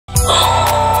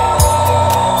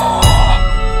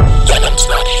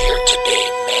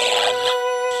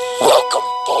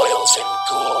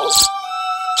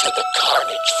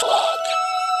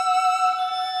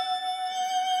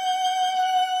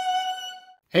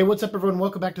Hey, what's up everyone?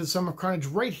 Welcome back to the Summer of Carnage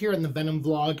right here in the Venom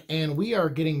vlog, and we are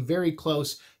getting very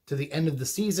close to the end of the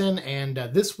season, and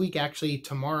this week, actually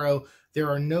tomorrow, there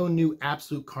are no new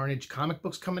Absolute Carnage comic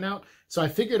books coming out, so I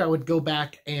figured I would go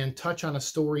back and touch on a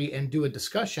story and do a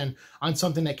discussion on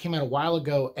something that came out a while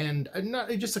ago, and not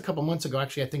just a couple months ago,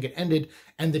 actually. I think it ended,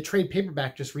 and the trade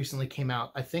paperback just recently came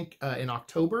out, I think in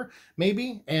October,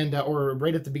 maybe, and or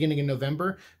right at the beginning of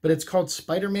November, but it's called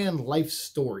Spider-Man Life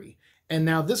Story. And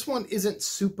now this one isn't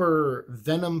super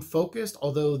Venom focused,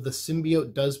 although the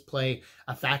symbiote does play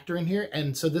a factor in here.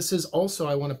 And so this is also,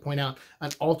 I want to point out,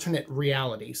 an alternate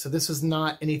reality. So this is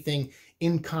not anything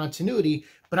in continuity,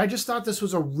 but I just thought this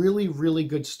was a really, really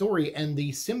good story. And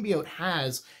the symbiote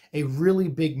has a really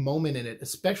big moment in it,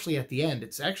 especially at the end.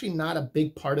 It's actually not a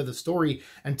big part of the story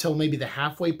until maybe the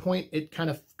halfway point it kind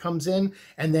of comes in,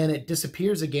 and then it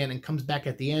disappears again and comes back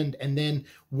at the end, and then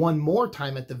one more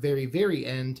time at the very, very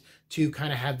end to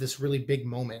kind of have this really big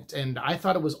moment. And I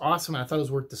thought it was awesome. I thought it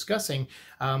was worth discussing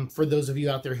for those of you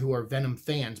out there who are Venom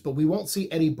fans. But we won't see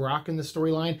Eddie Brock in the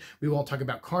storyline. We won't talk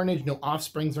about Carnage, no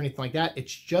offsprings or anything like that.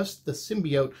 It's just the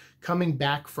symbiote coming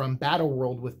back from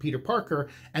Battleworld with Peter Parker,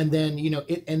 and then, you know,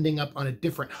 it ending up on a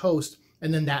different host,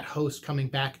 and then that host coming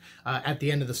back at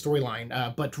the end of the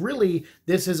storyline. But really,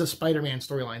 this is a Spider-Man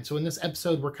storyline. So in this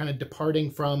episode, we're kind of departing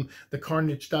from the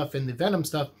Carnage stuff and the Venom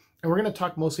stuff, and we're going to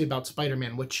talk mostly about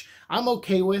Spider-Man, which I'm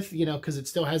okay with, you know, because it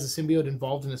still has a symbiote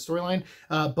involved in the storyline.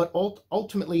 But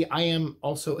ultimately, I am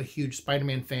also a huge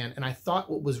Spider-Man fan. And I thought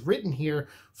what was written here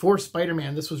for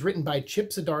Spider-Man, this was written by Chip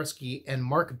Zdarsky, and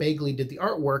Mark Bagley did the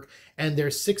artwork. And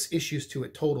there's 6 issues to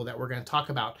it total that we're going to talk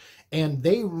about. And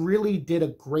they really did a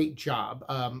great job.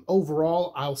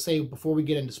 Overall, I'll say before we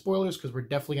get into spoilers, because we're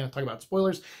definitely going to talk about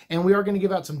spoilers, and we are going to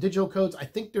give out some digital codes. I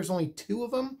think there's only 2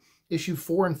 of them. Issue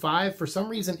 4 and 5. For some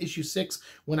reason, issue 6,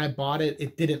 when I bought it,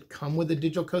 it didn't come with a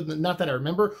digital code. Not that I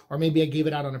remember, or maybe I gave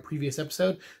it out on a previous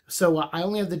episode. So I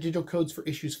only have the digital codes for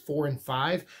issues 4 and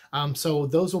 5. So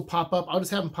those will pop up. I'll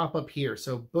just have them pop up here.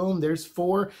 So boom, there's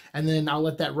 4, and then I'll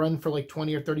let that run for like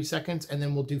 20 or 30 seconds, and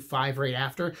then we'll do 5 right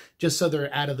after, just so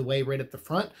they're out of the way right at the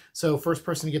front. So first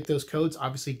person to get those codes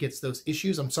obviously gets those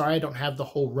issues. I'm sorry I don't have the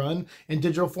whole run in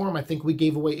digital form. I think we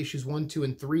gave away issues 1, 2,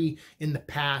 and 3 in the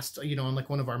past, you know, on like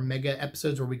one of our mega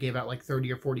episodes where we gave out like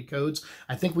 30 or 40 codes.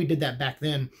 I think we did that back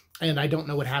then, and I don't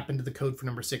know what happened to the code for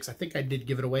number 6. I think I did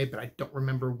give it away, but I don't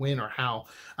remember when or how.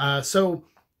 So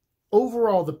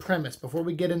overall, the premise, before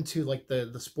we get into like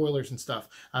the spoilers and stuff,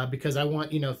 because I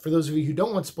want, you know, for those of you who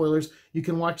don't want spoilers, you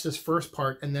can watch this first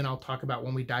part, and then I'll talk about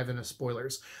when we dive into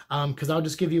spoilers. Because I'll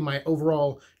just give you my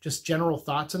overall, just general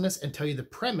thoughts on this and tell you the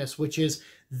premise, which is,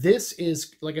 this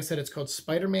is, like I said, it's called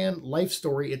Spider-Man Life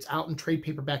Story. It's out in trade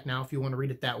paperback now if you want to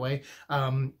read it that way.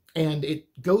 And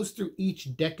it goes through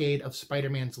each decade of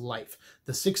Spider-Man's life.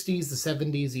 The 60s, the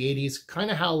 70s, the 80s, kind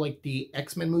of how like the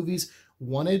X-Men movies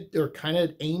wanted or kind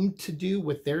of aimed to do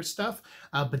with their stuff,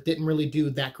 but didn't really do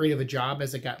that great of a job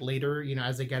as it got later, you know,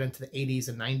 as they got into the 80s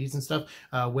and 90s and stuff,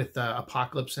 with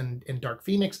Apocalypse and Dark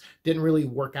Phoenix. Didn't really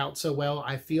work out so well,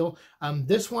 I feel.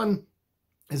 This one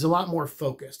is a lot more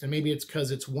focused, and maybe it's because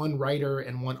it's one writer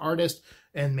and one artist,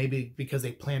 and maybe because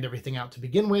they planned everything out to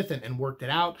begin with and worked it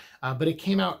out, but it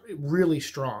came out really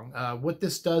strong. What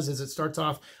this does is it starts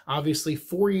off, obviously,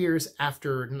 4 years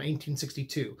after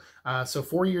 1962. So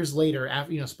 4 years later,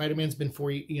 after, you know, Spider-Man's been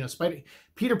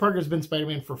Peter Parker's been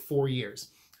Spider-Man for 4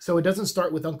 years. So it doesn't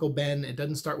start with Uncle Ben, it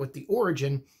doesn't start with the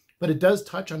origin, but it does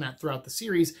touch on that throughout the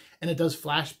series, and it does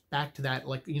flash back to that,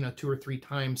 like, you know, 2 or 3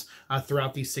 times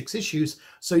throughout these 6 issues.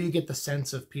 So you get the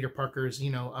sense of Peter Parker's, you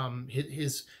know,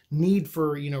 his need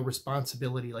for, you know,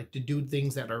 responsibility, like to do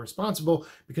things that are responsible,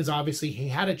 because obviously he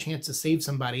had a chance to save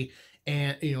somebody,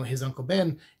 and, you know, his Uncle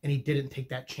Ben, and he didn't take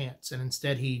that chance, and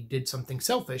instead he did something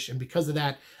selfish, and because of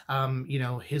that, you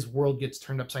know, his world gets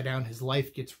turned upside down, his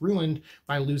life gets ruined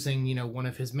by losing, you know, one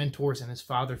of his mentors and his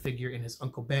father figure in his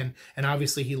Uncle Ben, and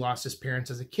obviously he lost his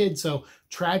parents as a kid, so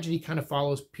tragedy kind of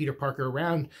follows Peter Parker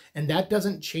around, and that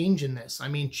doesn't change in this. I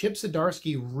mean, Chip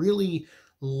Zdarsky really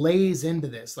lays into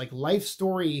this. Like, Life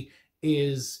Story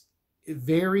is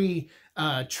very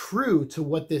true to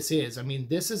what this is. I mean,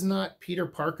 this is not Peter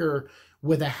Parker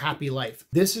with a happy life.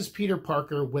 This is Peter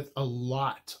Parker with a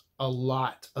lot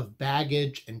of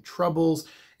baggage and troubles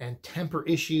and temper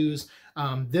issues.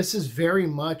 This is very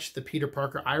much the Peter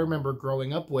Parker I remember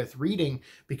growing up with reading,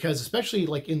 because especially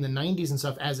like in the 90s and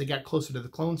stuff, as it got closer to the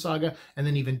Clone Saga, and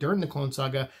then even during the Clone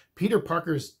Saga, Peter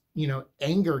Parker's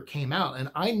anger came out. And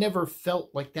I never felt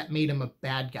like that made him a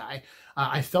bad guy.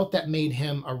 I felt that made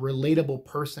him a relatable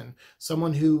person,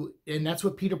 someone who, and that's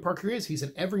what Peter Parker is. He's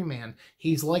an everyman.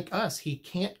 He's like us. He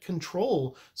can't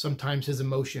control sometimes his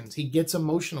emotions. He gets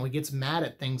emotional. He gets mad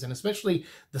at things, and especially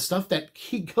the stuff that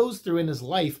he goes through in his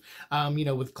life,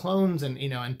 with clones and,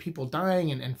 and people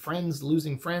dying and friends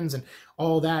losing friends and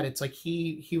all that. It's like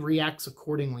he reacts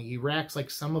accordingly. He reacts like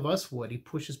some of us would. He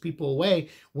pushes people away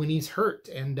when he's hurt,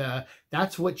 and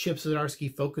that's what Chip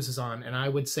Zdarsky focuses on. And I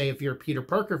would say if you're a Peter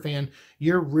Parker fan,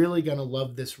 you're really going to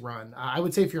love this run. I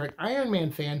would say if you're an Iron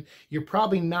Man fan, you're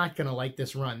probably not going to like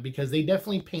this run, because they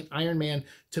definitely paint Iron Man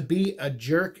to be a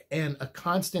jerk and a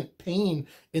constant pain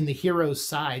in the hero's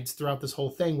sides throughout this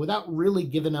whole thing without really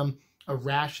giving them a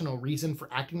rational reason for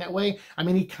acting that way. I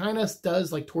mean, he kind of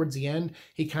does, like towards the end,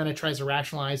 he kind of tries to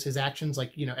rationalize his actions,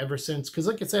 like, ever since, because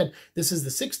like I said, this is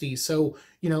the 60s. So,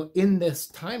 in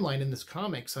this timeline, in this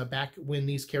comics, back when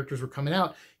these characters were coming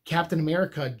out, Captain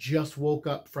America just woke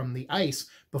up from the ice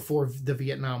before the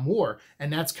Vietnam War.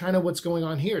 And that's kind of what's going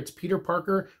on here. It's Peter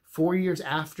Parker 4 years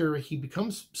after he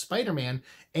becomes Spider-Man,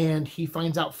 and he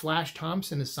finds out Flash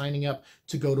Thompson is signing up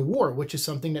to go to war, which is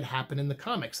something that happened in the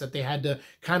comics that they had to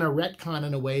kind of retcon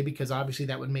in a way, because obviously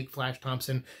that would make Flash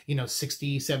Thompson,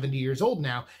 60, 70 years old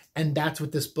now. And that's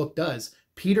what this book does.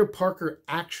 Peter Parker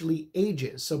actually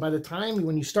ages. So by the time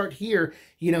when you start here,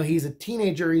 he's a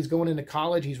teenager, he's going into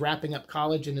college, he's wrapping up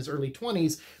college in his early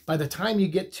 20s. By the time you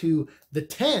get to the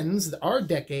 10s, our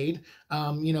decade,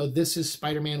 this is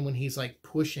Spider-Man when he's like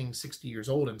pushing 60 years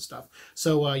old and stuff.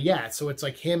 So yeah, so it's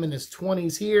like him in his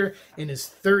 20s here, in his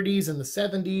 30s and the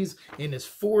 70s, in his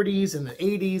 40s and the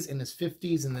 80s, in his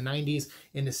 50s and the 90s,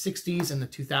 in his 60s and the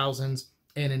 2000s,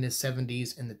 and in his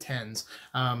 70s and the 10s.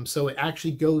 So it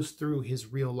actually goes through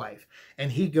his real life, and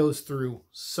he goes through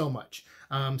so much.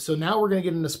 So now we're going to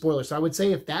get into spoilers. So I would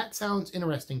say if that sounds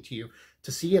interesting to you,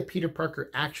 to see a Peter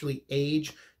Parker actually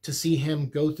age, to see him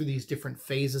go through these different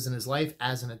phases in his life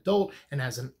as an adult and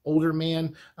as an older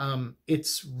man,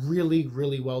 it's really,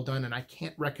 really well done, and I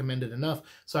can't recommend it enough.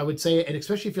 So I would say, and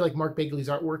especially if you like Mark Bagley's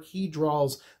artwork, he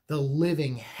draws the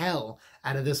living hell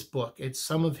out of this book. It's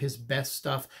some of his best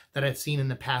stuff that I've seen in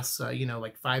the past,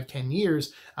 like 5-10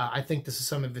 years. I think this is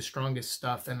some of his strongest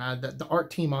stuff, and the art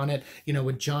team on it,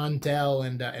 with John Dell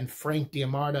and Frank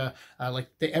Diamarta,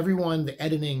 everyone, the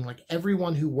editing, like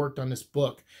everyone who worked on this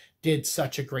book did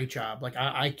such a great job. Like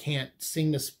I can't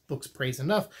sing this book's praise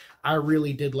enough. I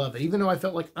really did love it. Even though I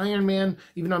felt like Iron Man,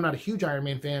 even though I'm not a huge Iron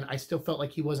Man fan, I still felt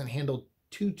like he wasn't handled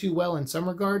too well in some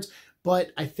regards.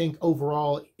 But I think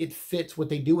overall it fits, what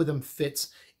they do with him fits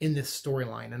in this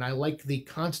storyline. And I like the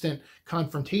constant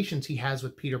confrontations he has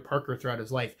with Peter Parker throughout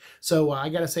his life. So I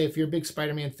gotta say, if you're a big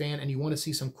Spider-Man fan and you want to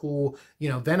see some cool,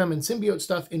 Venom and symbiote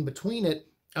stuff in between it,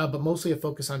 but mostly a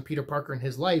focus on Peter Parker and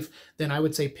his life, then I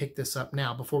would say pick this up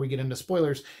now before we get into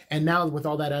spoilers. And now with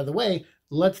all that out of the way,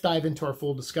 let's dive into our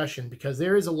full discussion, because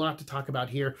there is a lot to talk about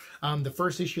here. The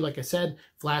first issue, like I said,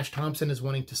 Flash Thompson is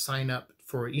wanting to sign up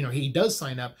for, he does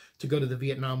sign up to go to the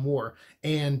Vietnam War.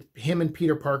 And him and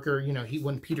Peter Parker,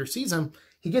 when Peter sees him,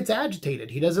 he gets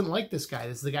agitated. He doesn't like this guy.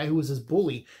 This is the guy who was his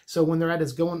bully. So when they're at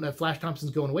his Flash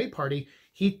Thompson's going away party,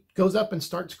 he goes up and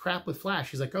starts crap with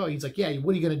Flash. He's like, yeah,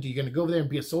 what are you going to do? You're going to go over there and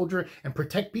be a soldier and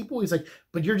protect people? He's like,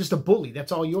 but you're just a bully.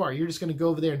 That's all you are. You're just going to go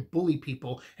over there and bully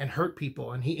people and hurt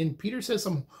people. And Peter says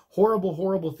some horrible,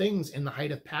 horrible things in the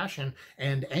height of passion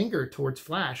and anger towards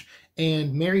Flash.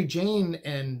 And Mary Jane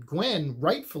and Gwen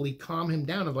rightfully calm him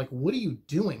down of like, what are you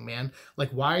doing, man?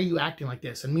 Like, why are you acting like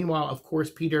this? And meanwhile, of course,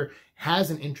 Peter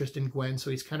has an interest in Gwen, so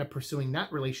he's kind of pursuing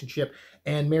that relationship.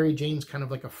 And Mary Jane's kind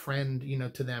of like a friend,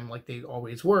 to them, like they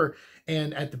always were.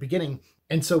 And at the beginning,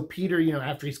 and so Peter,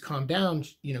 after he's calmed down,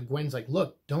 Gwen's like,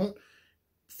 look,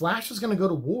 Flash is going to go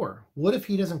to war. What if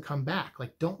he doesn't come back?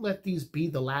 Like, don't let these be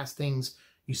the last things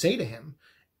you say to him.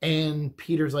 And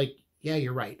Peter's like, yeah,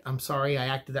 you're right. I'm sorry I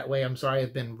acted that way. I'm sorry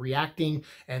I've been reacting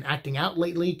and acting out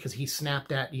lately, because he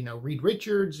snapped at, Reed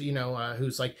Richards,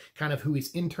 who's like kind of who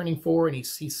he's interning for. And he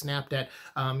snapped at,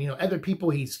 other people.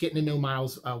 He's getting to know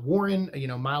Miles Warren.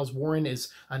 Miles Warren is,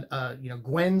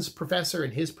 Gwen's professor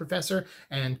and his professor,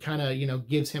 and kind of,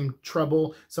 gives him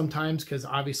trouble sometimes, because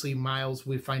obviously Miles,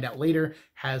 we find out later,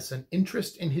 has an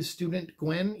interest in his student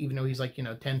Gwen, even though he's like,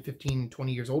 10, 15,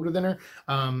 20 years older than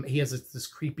her. He has this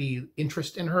creepy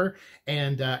interest in her.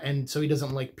 And so he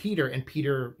doesn't like Peter, and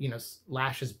Peter,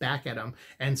 lashes back at him.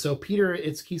 And so Peter,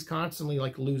 he's constantly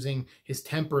like losing his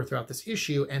temper throughout this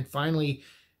issue. And finally,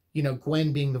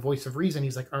 Gwen being the voice of reason,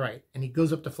 he's like, all right. And he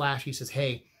goes up to Flash. He says,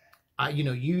 hey, you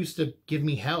know, you used to give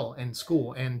me hell in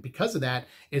school, and because of that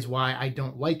is why I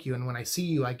don't like you. And when I see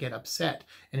you, I get upset.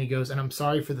 And he goes, and I'm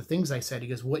sorry for the things I said. He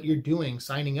goes, what you're doing,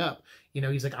 signing up. You know,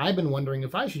 he's like, I've been wondering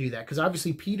if I should do that, because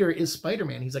obviously Peter is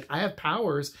Spider-Man. He's like, I have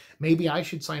powers. Maybe I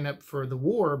should sign up for the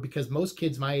war, because most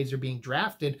kids my age are being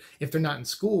drafted if they're not in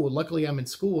school. Luckily, I'm in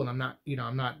school and I'm not, you know,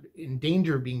 I'm not in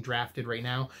danger of being drafted right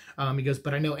now. He goes,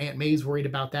 but I know Aunt May's worried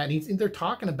about that. And they're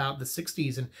talking about the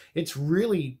 60s, and it's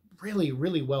really,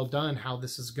 really well done how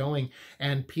this is going.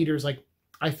 And Peter's like,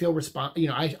 I feel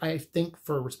I think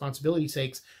for responsibility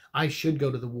sakes, I should go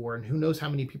to the war, and who knows how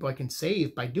many people I can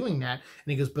save by doing that.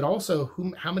 And he goes, but also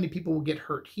how many people will get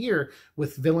hurt here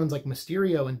with villains like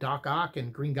Mysterio and Doc Ock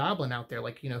and Green Goblin out there?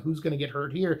 Like, you know, who's going to get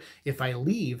hurt here if I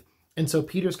leave? And so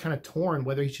Peter's kind of torn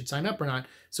whether he should sign up or not.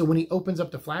 So when he opens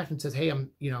up to Flash and says, hey,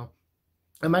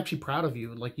 I'm actually proud of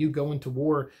you. Like, you going to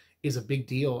war is a big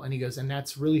deal. And he goes, and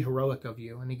that's really heroic of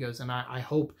you. And he goes, and I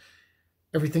hope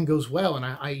everything goes well, and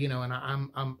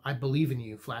I believe in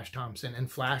you, Flash Thompson.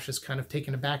 And Flash is kind of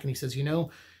taken aback, and he says, you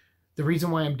know, the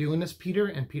reason why I'm doing this, Peter?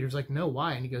 And Peter's like, no,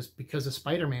 why? And he goes, because of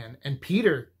Spider-Man. And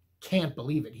Peter can't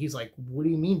believe it. He's like, what do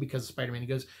you mean because of Spider-Man? He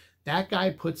goes, that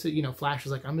guy puts it, you know, Flash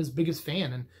is like, I'm his biggest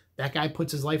fan, and that guy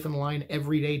puts his life on the line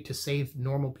every day to save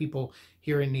normal people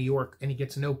here in New York, and he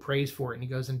gets no praise for it. And he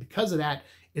goes, and because of that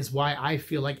is why I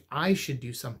feel like I should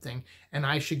do something, and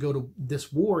I should go to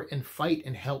this war and fight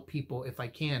and help people if I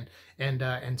can,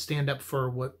 and stand up for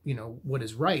what, you know, what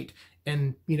is right.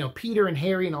 And, you know, Peter and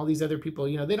Harry and all these other people,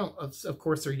 you know, they don't, of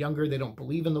course, they're younger. They don't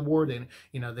believe in the war. They,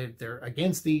 you know, they're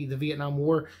against the Vietnam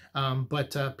War.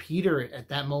 But Peter at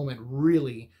that moment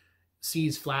really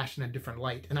sees Flash in a different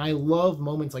light. And I love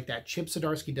moments like that. Chip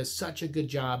Zdarsky does such a good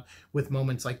job with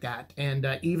moments like that. And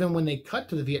even when they cut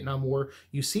to the Vietnam War,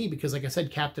 you see, because like I said,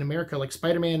 Captain America, like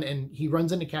Spider-Man, and he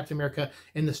runs into Captain America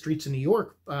in the streets of New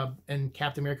York, and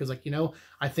Captain America's like, you know,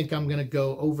 I think I'm going to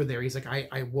go over there. He's like,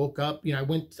 I woke up, you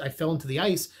know, I fell into the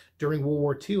ice during World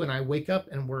War II, and I wake up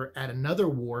and we're at another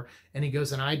war. And he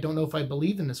goes, and I don't know if I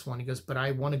believe in this one. He goes, but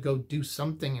I want to go do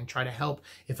something and try to help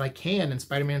if I can. And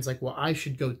Spider-Man's like, well, I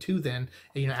should go too then,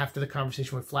 you know, after the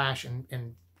conversation with Flash.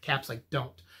 And Cap's like,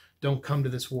 don't come to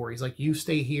this war. He's like, you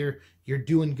stay here. You're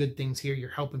doing good things here.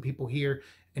 You're helping people here.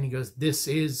 And he goes, this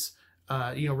is,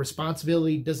 you know,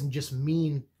 responsibility doesn't just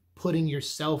mean putting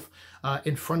yourself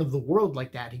in front of the world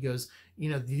like that. He goes, you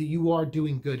know, you are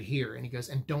doing good here. And he goes,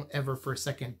 and don't ever for a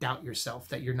second doubt yourself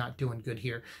that you're not doing good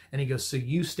here. And he goes, so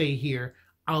you stay here.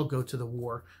 I'll go to the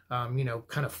war, you know,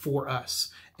 kind of for us.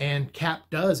 And Cap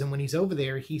does. And when he's over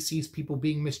there, he sees people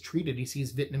being mistreated. He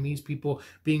sees Vietnamese people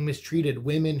being mistreated,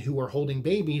 women who are holding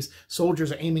babies.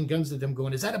 Soldiers are aiming guns at them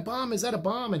going, is that a bomb? Is that a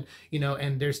bomb? And, you know,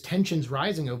 and there's tensions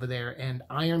rising over there. And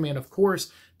Iron Man, of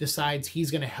course, decides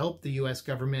he's going to help the U.S.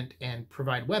 government and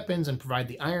provide weapons and provide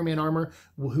the Iron Man armor,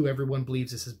 who everyone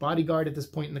believes is his bodyguard at this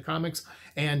point in the comics.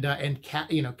 And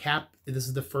Cap, you know, Cap, this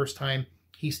is the first time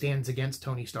he stands against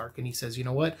Tony Stark, and he says, you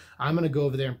know what, I'm going to go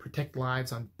over there and protect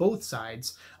lives on both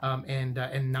sides, and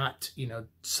not, you know,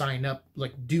 sign up,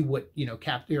 like do what, you know,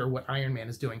 or what Iron Man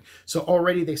is doing. So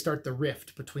already they start the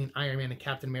rift between Iron Man and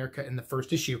Captain America in the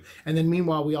first issue. And then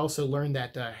meanwhile, we also learn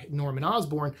that Norman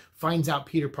Osborn finds out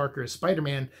Peter Parker is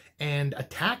Spider-Man and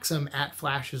attacks him at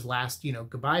Flash's last, you know,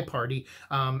 goodbye party,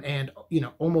 and, you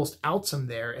know, almost outs him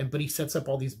there. But he sets up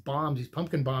all these bombs, these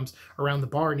pumpkin bombs around the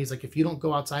bar. And he's like, if you don't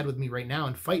go outside with me right now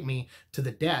and fight me to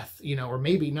the death, you know, or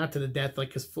maybe not to the death, like,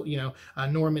 because, you know,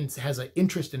 Norman has an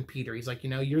interest in Peter. He's like, you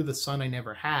know, you're the son I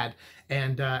never had.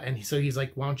 And so he's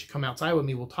like, why don't you come outside with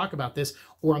me? We'll talk about this,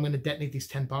 or I'm going to detonate these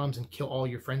 10 bombs and kill all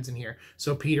your friends in here.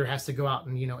 So Peter has to go out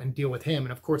and, you know, and deal with him.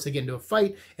 And of course they get into a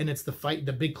fight, and it's the fight,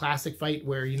 the big classic fight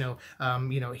where, you know,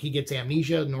 he gets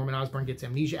amnesia. Norman Osborn gets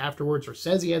amnesia afterwards, or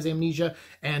says he has amnesia.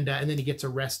 And then he gets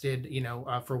arrested, you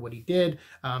know, for what he did.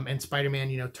 And Spider-Man,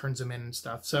 you know, turns him in and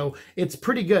stuff. So it's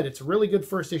pretty good. It's a really good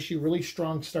first issue, really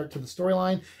strong start to the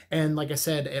storyline. And like I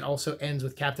said, it also ends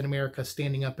with Captain America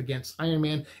standing up against Iron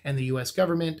Man and the U.S.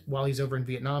 government while he's over in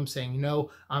Vietnam, saying, you know,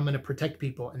 I'm going to protect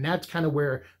people. And that's kind of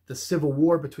where the civil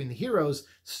war between the heroes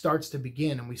starts to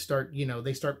begin. And we start, you know,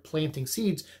 they start planting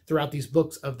seeds throughout these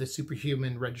books of the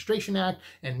Superhuman Registration Act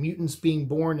and mutants being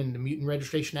born and the Mutant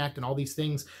Registration Act and all these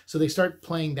things. So they start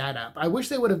playing that up. I wish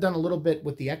they would have done a little bit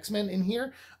with the X-Men in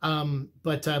here.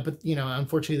 But you know,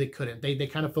 unfortunately they couldn't. They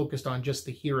kind of focused on just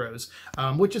the heroes,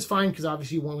 which is fine, because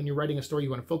obviously when you're writing a story, you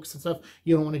want to focus on stuff.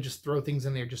 You don't want to just throw things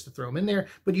in there just to throw them in there.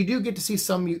 But you do get to see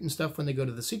some mutant stuff when they go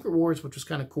to the Secret Wars, which was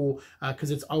kind of cool,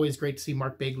 because it's always great to see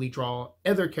Mark Bagley draw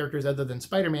other characters other than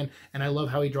Spider-Man, and I love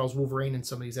how he draws Wolverine and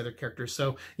some of these other characters.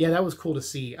 So yeah, that was cool to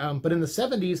see. But in the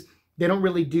 70s, they don't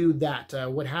really do that.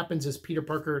 What happens is Peter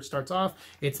Parker starts off,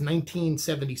 it's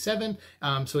 1977,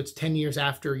 so it's 10 years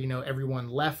after, everyone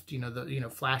left,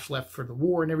 Flash left for the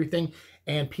war and everything,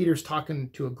 and Peter's talking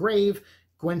to a grave.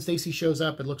 Gwen Stacy shows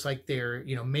up. It looks like they're,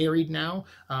 married now.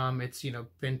 It's,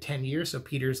 been 10 years. So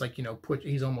Peter's like,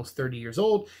 he's almost 30 years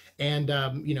old. And,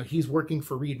 he's working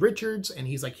for Reed Richards and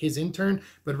he's like his intern.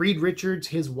 But Reed Richards,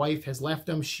 his wife has left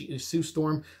him. Sue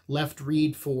Storm left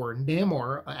Reed for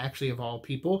Namor, actually of all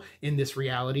people in this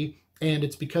reality. And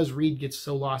it's because Reed gets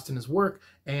so lost in his work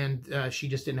and she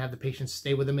just didn't have the patience to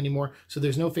stay with him anymore. So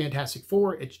there's no Fantastic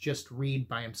Four. It's just Reed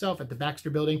by himself at the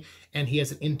Baxter Building. And he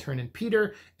has an intern in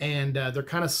Peter. And they're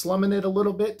kind of slumming it a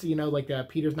little bit.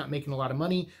 Peter's not making a lot of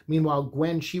money. Meanwhile,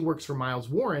 Gwen, she works for Miles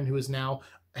Warren, who is now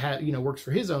works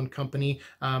for his own company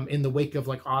in the wake of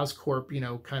like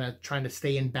Oscorp, kind of trying to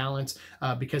stay in balance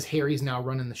because Harry's now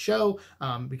running the show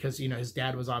because, his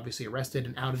dad was obviously arrested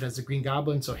and outed as the Green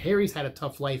Goblin. So Harry's had a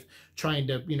tough life trying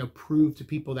to, prove to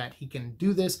people that he can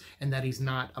do this and that he's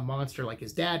not a monster like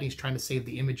his dad. He's trying to save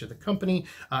the image of the company.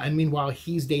 And meanwhile,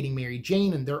 he's dating Mary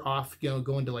Jane and they're off,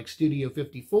 going to like Studio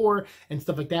 54 and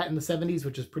stuff like that in the 70s,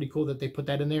 which is pretty cool that they put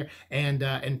that in there.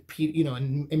 And Pete,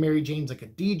 and Mary Jane's like a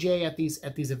DJ at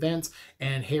these events,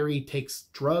 and Harry takes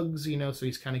drugs, so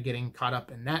he's kind of getting caught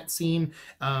up in that scene.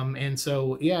 And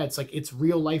so, yeah, it's like, it's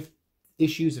real life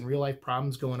issues and real life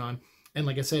problems going on. And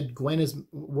like I said, Gwen is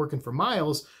working for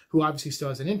Miles, who obviously still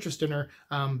has an interest in her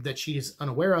that she's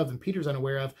unaware of and Peter's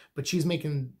unaware of, but she's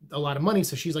making a lot of money.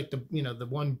 So she's like the, the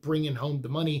one bringing home the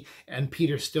money, and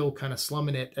Peter's still kind of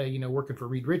slumming it, working for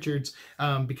Reed Richards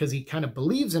because he kind of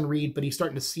believes in Reed, but he's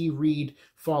starting to see Reed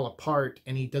fall apart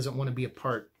and he doesn't want to be a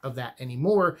part of that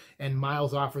anymore. And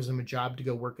Miles offers him a job to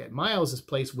go work at Miles's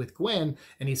place with Gwen,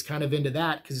 and he's kind of into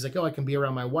that because he's like, oh, I can be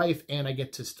around my wife and I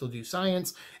get to still do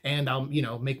science and I'll,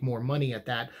 make more money at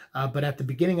that. But at the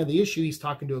beginning of the issue, he's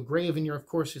talking to a grave, and of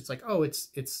course, it's like, oh, it's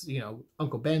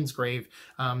Uncle Ben's grave.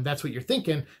 That's what you're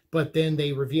thinking. But then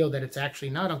they reveal that it's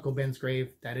actually not Uncle Ben's grave,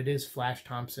 that it is Flash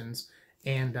Thompson's,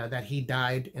 and that he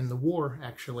died in the war,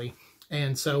 actually.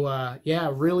 And so,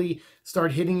 yeah, really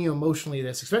start hitting you emotionally,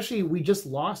 this. Especially, we just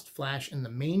lost Flash in the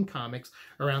main comics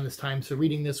around this time. So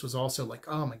reading this was also like,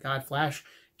 oh my God, Flash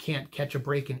can't catch a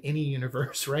break in any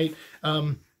universe, right?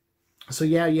 So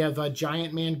yeah, you have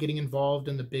Giant Man getting involved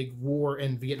in the big war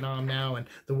in Vietnam now, and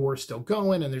the war is still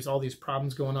going, and there's all these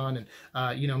problems going on.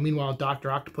 And, meanwhile,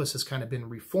 Dr. Octopus has kind of been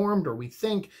reformed, or we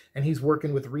think, and he's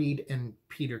working with Reed and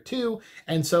Peter too.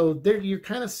 And so there you're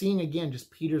kind of seeing, again,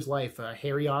 just Peter's life.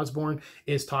 Harry Osborn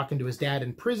is talking to his dad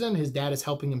in prison. His dad is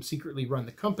helping him secretly run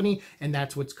the company, and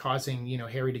that's what's causing,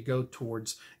 Harry to go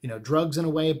towards, drugs in a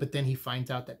way. But then he finds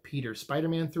out that Peter's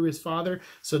Spider-Man through his father,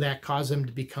 so that caused him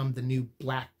to become the new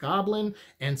Black Goblin.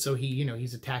 And so he,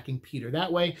 he's attacking Peter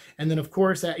that way. And then, of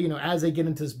course, as they get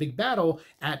into this big battle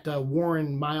at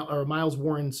Miles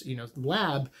Warren's,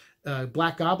 lab,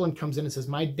 Black Goblin comes in and says,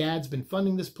 my dad's been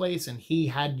funding this place and he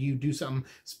had you do something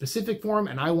specific for him,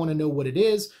 and I want to know what it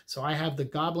is. So I have the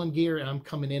Goblin gear and I'm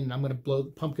coming in and I'm going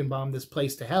to pumpkin bomb this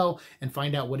place to hell and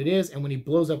find out what it is. And when he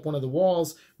blows up one of the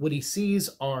walls, what he sees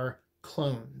are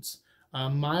clones.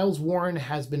 Miles Warren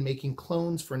has been making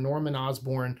clones for Norman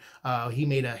Osborn. He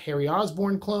made a Harry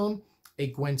Osborn clone, a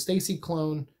Gwen Stacy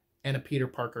clone, and a Peter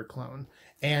Parker clone.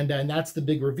 And that's the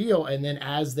big reveal. And then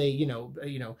as they,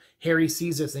 Harry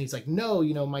sees this and he's like, no,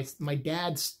 my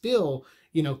dad still,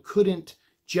 couldn't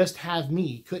just have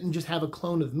me, couldn't just have a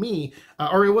clone of me.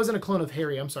 Or it wasn't a clone of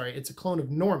Harry, I'm sorry. It's a clone of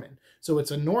Norman. So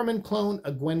it's a Norman clone,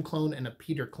 a Gwen clone, and a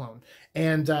Peter clone.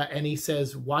 And he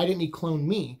says, why didn't he clone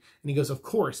me? And he goes, of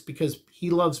course, because he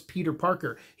loves Peter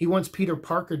Parker. He wants Peter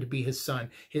Parker to be his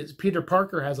son. Peter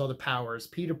Parker has all the powers.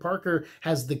 Peter Parker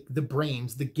has the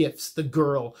brains, the gifts, the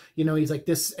girl. He's like,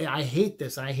 I hate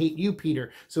this, and I hate you,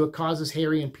 Peter. So it causes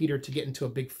Harry and Peter to get into a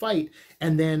big fight.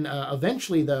 And then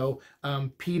eventually, though,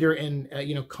 Peter and,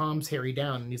 calms Harry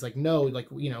down. And he's like, no,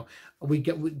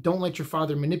 don't let your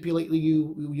father manipulate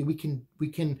you. We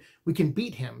can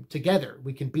beat him together.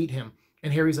 We can beat him.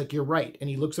 And Harry's like, you're right. And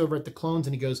he looks over at the clones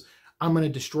and he goes, I'm going to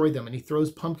destroy them. And he throws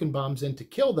pumpkin bombs in to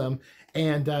kill them.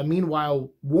 And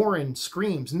meanwhile, Warren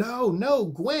screams,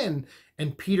 no, Gwen.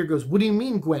 And Peter goes, what do you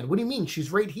mean, Gwen? What do you mean?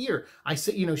 She's right here. I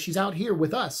said, she's out here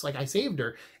with us. Like, I saved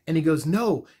her. And he goes,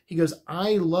 no. He goes,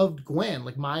 I loved Gwen.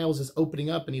 Like, Miles is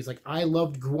opening up and he's like, I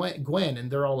loved Gwen.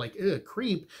 And they're all like, ugh,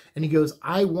 creep. And he goes,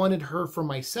 I wanted her for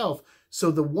myself.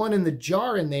 So the one in the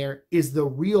jar in there is the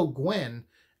real Gwen.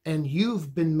 And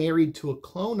you've been married to a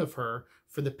clone of her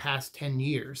for the past 10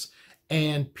 years.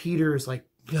 And Peter's like,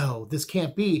 no, this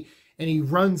can't be. And he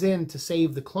runs in to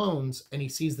save the clones, and he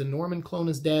sees the Norman clone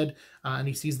is dead, and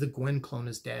he sees the Gwen clone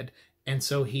is dead. And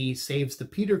so he saves the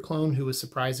Peter clone, who was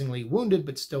surprisingly wounded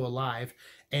but still alive,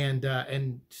 and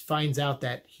finds out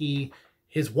that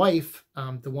his wife,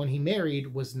 the one he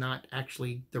married, was not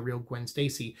actually the real Gwen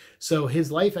Stacy. So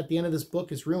his life at the end of this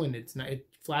book is ruined. It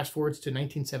flash forwards to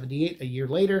 1978, a year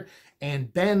later,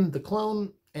 and Ben, the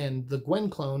clone, and the Gwen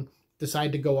clone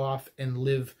decide to go off and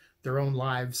live their own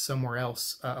lives somewhere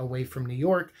else, away from New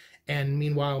York. And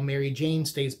meanwhile, Mary Jane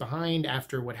stays behind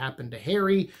after what happened to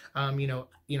Harry,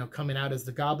 coming out as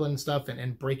the Goblin and stuff,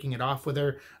 and breaking it off with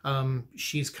her.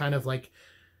 She's kind of like,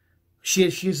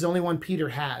 she's the only one Peter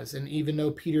has, and even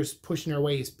though Peter's pushing her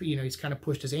away, he's kind of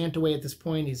pushed his aunt away at this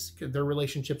point. Their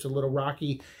relationship's a little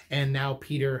rocky, and now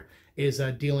Peter is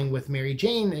dealing with Mary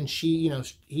Jane, and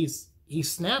he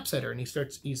snaps at her, and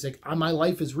he's like, my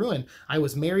life is ruined. I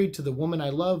was married to the woman I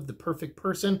love, the perfect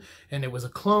person, and it was a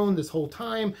clone this whole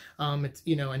time.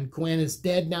 And Gwen is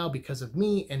dead now because of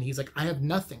me. And he's like, I have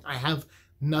nothing. I have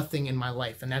nothing in my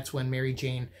life. And that's when Mary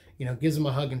Jane, gives him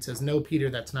a hug and says, no, Peter,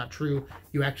 that's not true.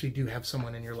 You actually do have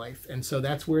someone in your life. And so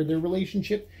that's where their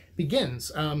relationship begins.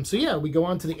 So yeah, we go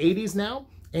on to the 80s now.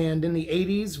 And in the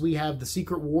 80s, we have the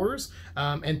Secret Wars,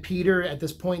 and Peter at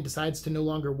this point decides to no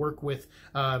longer work with,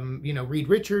 Reed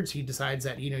Richards. He decides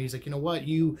that, he's like, you know what,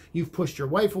 you've pushed your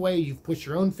wife away, you've pushed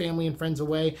your own family and friends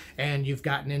away, and you've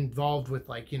gotten involved with,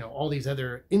 like, all these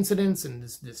other incidents and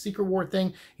this Secret War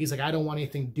thing. He's like, I don't want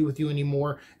anything to do with you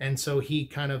anymore. And so he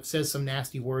kind of says some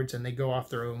nasty words, and they go off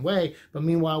their own way. But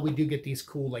meanwhile, we do get these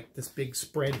cool, like, this big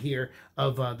spread here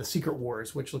of the Secret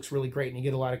Wars, which looks really great, and you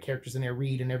get a lot of characters in there,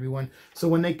 Reed and everyone. So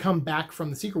when they come back from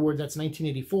the Secret Wars, that's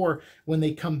 1984. When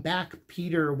they come back,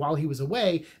 Peter, while he was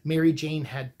away, Mary Jane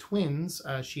had twins.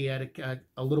 She had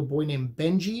a little boy named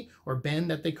Benji, or Ben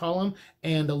that they call him,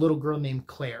 and a little girl named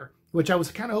Claire, which I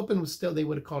was kind of hoping was still, they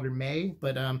would have called her May,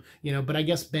 but but I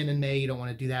guess Ben and May, you don't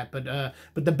want to do that. But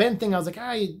the Ben thing, I was like,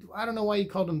 I don't know why you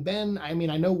called him Ben. I mean,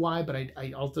 I know why, but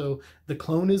I also, the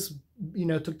clone is,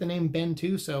 took the name Ben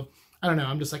too, so I don't know.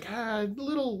 I'm just like,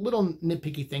 little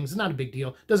nitpicky things. It's not a big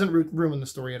deal. Doesn't ruin the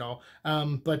story at all.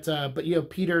 But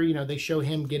Peter, they show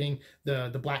him getting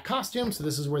the black costume. So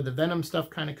this is where the Venom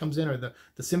stuff kind of comes in, or the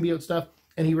symbiote stuff.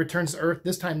 And he returns to Earth,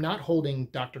 this time not holding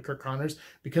Dr. Kirk Connors,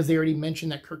 because they already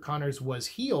mentioned that Kirk Connors was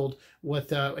healed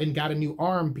with and got a new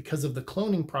arm because of the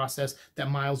cloning process that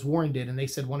Miles Warren did. And they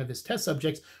said one of his test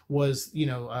subjects was,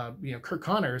 Kirk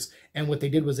Connors. And what they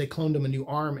did was they cloned him a new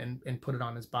arm and put it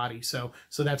on his body. So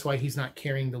that's why he's not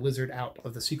carrying the lizard out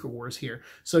of the Secret Wars here.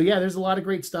 So yeah, there's a lot of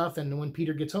great stuff. And when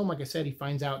Peter gets home, like I said, he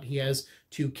finds out he has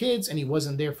 2 kids, and he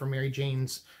wasn't there for Mary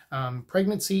Jane's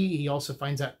pregnancy. He also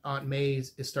finds out Aunt May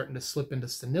is starting to slip into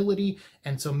senility.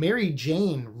 And so Mary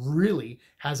Jane really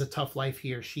has a tough life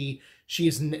here.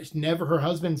 She's never, her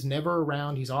husband's never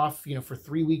around. He's off, for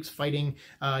 3 weeks fighting,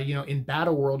 in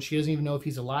Battle World. She doesn't even know if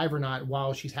he's alive or not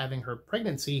while she's having her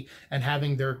pregnancy and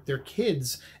having their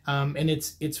kids. And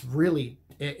it's really,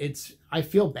 I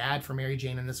feel bad for Mary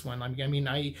Jane in this one.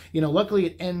 Luckily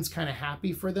it ends kind of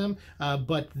happy for them,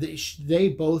 but they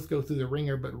both go through the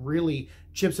ringer. But really,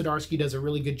 Chip Zdarsky does a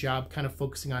really good job kind of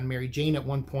focusing on Mary Jane at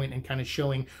one point and kind of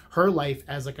showing her life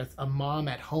as like a mom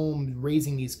at home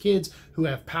raising these kids who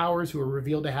have powers, who are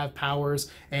revealed to have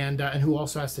powers, and who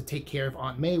also has to take care of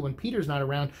Aunt May when Peter's not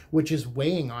around, which is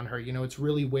weighing on her. It's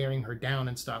really wearing her down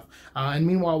and stuff. And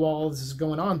meanwhile, while all this is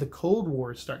going on, the Cold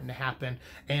War is starting to happen,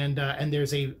 and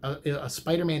there's a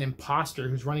Spider-Man imposter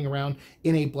who's running around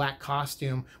in a black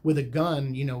costume with a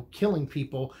gun, killing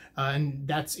people, and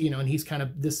that's, and he's kind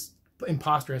of, this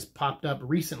imposter has popped up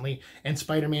recently, and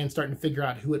Spider-Man's starting to figure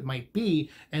out who it might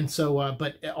be. And so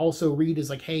but also Reed is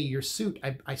like, hey, your suit,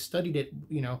 I studied it,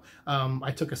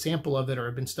 I took a sample of it, or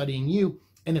I've been studying you,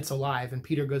 and it's alive. And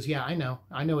Peter goes, yeah, I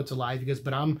know it's alive. He goes,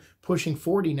 but I'm pushing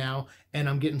 40 now, and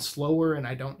I'm getting slower, and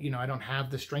I don't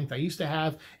have the strength I used to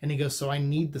have. And he goes, so I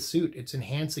need the suit, it's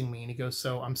enhancing me. And he goes,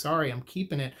 so I'm sorry, I'm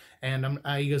keeping it. And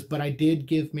he goes, but I did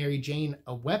give Mary Jane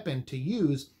a weapon to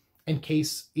use in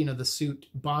case, the suit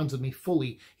bonds with me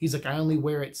fully. He's like, I only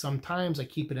wear it sometimes. I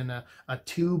keep it in a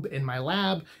tube in my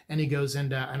lab. And he goes,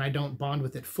 and I don't bond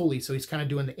with it fully. So he's kind of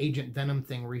doing the Agent Venom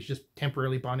thing where he's just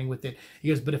temporarily bonding with it. He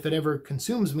goes, but if it ever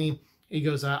consumes me, he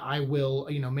goes, I will,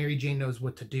 Mary Jane knows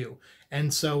what to do.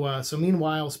 And so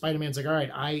meanwhile, Spider-Man's like, all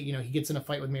right, he gets in a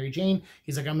fight with Mary Jane.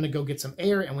 He's like, I'm going to go get some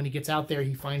air. And when he gets out there,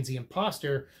 he finds the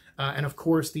imposter. And of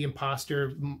course, the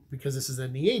imposter, because this is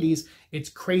in the 80s,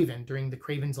 it's Kraven during the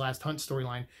Kraven's Last Hunt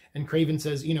storyline. And Kraven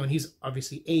says, and he's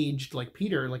obviously aged like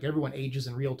Peter, like everyone ages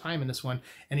in real time in this one.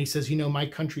 And he says, my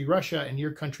country, Russia, and your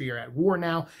country are at war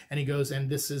now. And he goes, and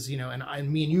this is,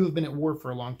 and me and you have been at war for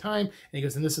a long time. And he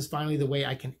goes, and this is finally the way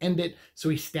I can end it. So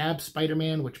he stabs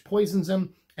Spider-Man, which poisons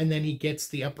him. and then he gets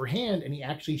the upper hand and he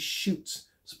actually shoots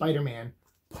Spider-Man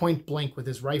point blank with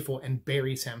his rifle and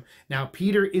buries him. Now,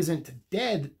 Peter isn't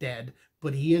dead,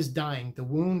 but he is dying. The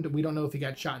wound, we don't know if he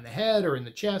got shot in the head or in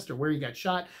the chest or where he got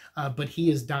shot, but he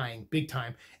is dying big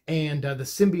time. And the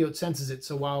symbiote senses it.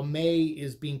 So while May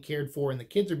is being cared for and the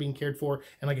kids are being cared for,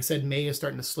 and like I said, May is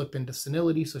starting to slip into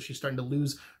senility, so she's starting to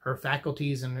lose her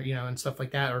faculties and, you know, and stuff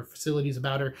like that, or facilities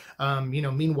about her. You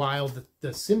know, meanwhile, the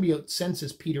symbiote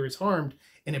senses Peter is harmed,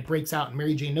 and it breaks out. And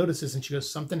Mary Jane notices, and she goes,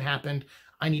 something happened.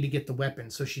 I need to get the weapon.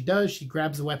 So she does. She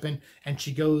grabs the weapon and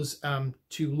she goes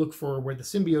to look for where the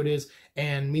symbiote is.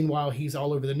 And meanwhile, he's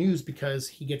all over the news because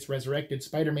he gets resurrected.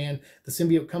 Spider-Man, the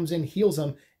symbiote comes in, heals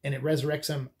him, and it resurrects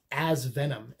him as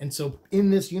Venom. And so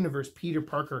in this universe, Peter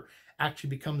Parker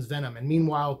actually becomes Venom. And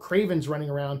meanwhile, Kraven's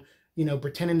running around, you know,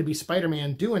 pretending to be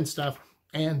Spider-Man, doing stuff.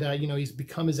 And, you know, he's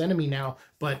become his enemy now.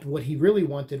 But what he really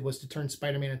wanted was to turn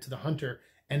Spider-Man into the Hunter.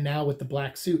 And now with the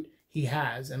black suit, he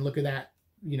has. And look at that.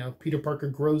 You know, Peter Parker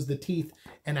grows the teeth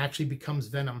and actually becomes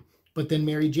Venom. But then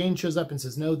Mary Jane shows up and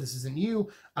says, no, this isn't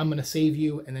you. I'm going to save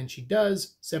you. And then she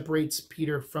does, separates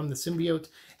Peter from the symbiote.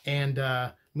 And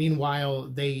meanwhile,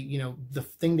 they, you know, the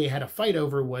thing they had a fight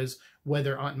over was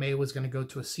whether Aunt May was going to go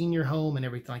to a senior home and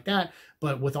everything like that.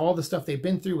 But with all the stuff they've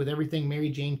been through, with everything, Mary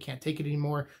Jane can't take it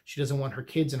anymore. She doesn't want her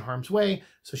kids in harm's way.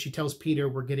 So she tells Peter,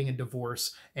 we're getting a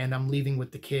divorce and I'm leaving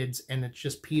with the kids. And it's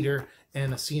just Peter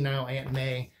and a senile Aunt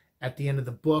May at the end of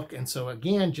the book. And so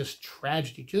again, just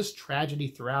tragedy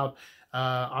throughout.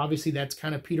 Obviously that's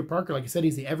kind of Peter Parker. Like I said,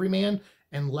 he's the everyman,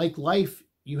 and like life,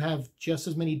 you have just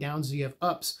as many downs as you have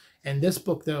ups. And this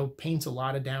book though paints a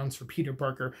lot of downs for Peter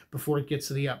Parker before it gets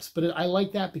to the ups. But I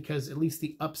like that because at least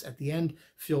the ups at the end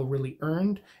feel really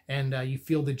earned, and you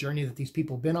feel the journey that these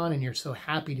people have been on, and you're so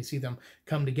happy to see them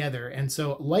come together. And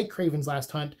so like Kraven's Last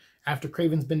Hunt, after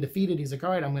Kraven's been defeated, he's like,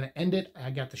 all right, I'm going to end it. I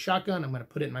got the shotgun. I'm going to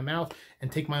put it in my mouth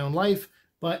and take my own life.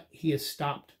 But he is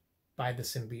stopped by the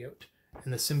symbiote.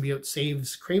 And the symbiote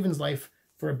saves Kraven's life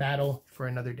for a battle for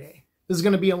another day. This is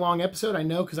going to be a long episode, I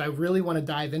know, because I really want to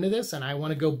dive into this, and I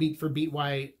want to go beat for beat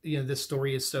why, you know, this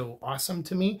story is so awesome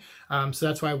to me. So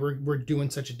that's why we're doing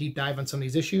such a deep dive on some of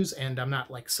these issues, and I'm not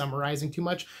like summarizing too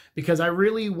much because I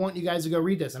really want you guys to go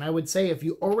read this. And I would say if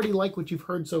you already like what you've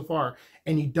heard so far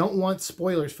and you don't want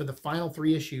spoilers for the final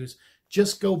 3 issues,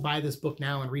 just go buy this book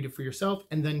now and read it for yourself,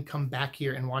 and then come back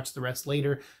here and watch the rest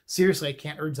later. Seriously, I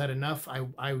can't urge that enough.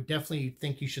 I definitely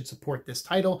think you should support this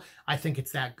title. I think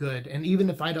it's that good. And even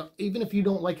if you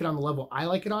don't like it on the level I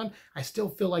like it on, I still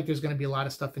feel like there's going to be a lot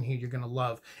of stuff in here you're going to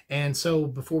love. And so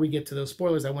before we get to those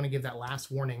spoilers, I want to give that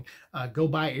last warning. Go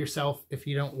buy it yourself if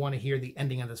you don't want to hear the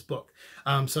ending of this book.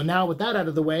 So now with that out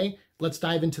of the way, let's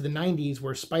dive into the 90s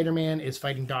where Spider-Man is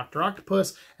fighting Dr.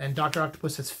 Octopus, and Dr.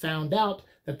 Octopus has found out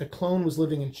that the clone was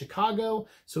living in Chicago.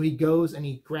 So he goes and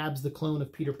he grabs the clone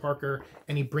of Peter Parker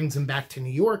and he brings him back to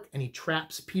New York, and he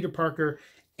traps Peter Parker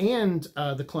and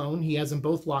the clone. He has them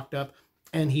both locked up,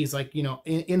 and he's like, you know,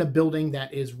 in a building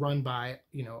that is run by,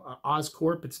 you know,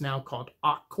 Oscorp. It's now called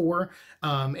OcCorp,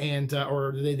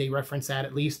 or they reference that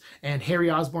at least. And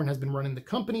Harry Osborn has been running the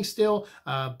company still,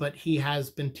 but he has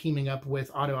been teaming up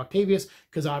with Otto Octavius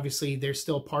because obviously there's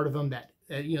still part of him that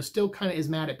you know, still kind of is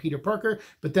mad at Peter Parker,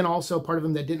 but then also part of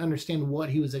him that didn't understand what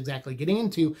he was exactly getting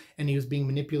into, and he was being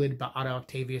manipulated by Otto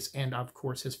Octavius and, of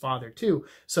course, his father, too.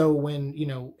 So when, you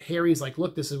know, Harry's like,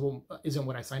 look, this isn't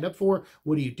what I signed up for.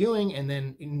 What are you doing? And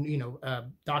then, you know,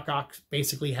 Doc Ock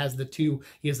basically has the two.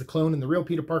 He has the clone and the real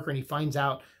Peter Parker, and he finds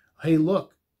out, hey,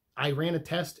 look, I ran a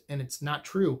test, and it's not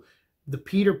true. The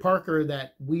Peter Parker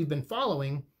that we've been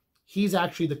following, he's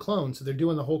actually the clone. So they're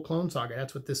doing the whole clone saga.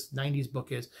 That's what this 90s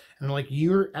book is. And they're like,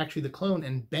 you're actually the clone,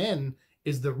 and Ben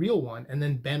is the real one. And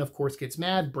then Ben, of course, gets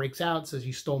mad, breaks out, says,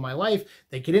 you stole my life.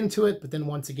 They get into it. But then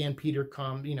once again, Peter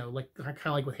you know, like kind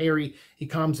of like with Harry, he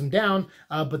calms him down.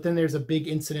 But then there's a big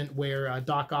incident where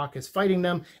Doc Ock is fighting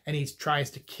them, and he tries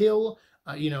to kill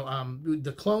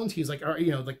the clones. He's like,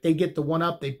 you know, like they get the one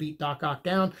up, they beat Doc Ock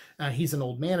down. He's an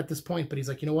old man at this point, but he's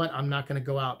like, you know what? I'm not going to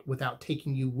go out without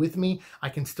taking you with me. I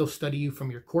can still study you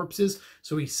from your corpses.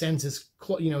 So he sends his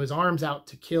arms out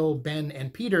to kill Ben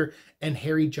and Peter, and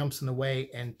Harry jumps in the way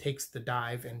and takes the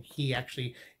dive, and he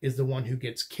actually is the one who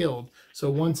gets killed. So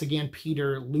once again,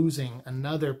 Peter losing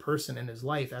another person in his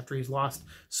life after he's lost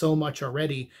so much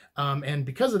already. And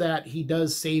because of that, he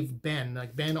does save Ben.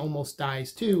 Like Ben almost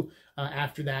dies too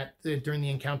after that during the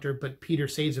encounter, but Peter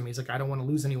saves him. He's like, I don't want to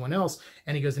lose anyone else.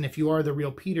 And he goes, and if you are the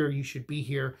real Peter, you should be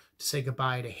here to say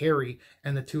goodbye to Harry.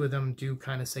 And the two of them do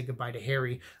kind of say goodbye to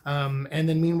Harry. And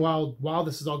then meanwhile, while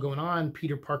this is all going on,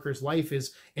 Peter Parker's life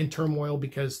is in turmoil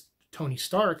because Tony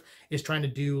Stark is trying to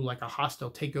do like a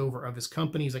hostile takeover of his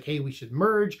company. He's like, hey, we should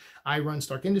merge. I run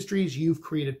Stark Industries. You've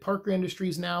created Parker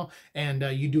Industries now, and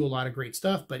you do a lot of great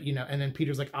stuff. But, you know, and then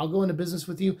Peter's like, I'll go into business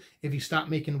with you if you stop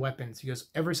making weapons. He goes,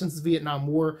 ever since the Vietnam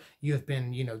War, you have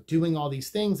been, you know, doing all these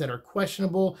things that are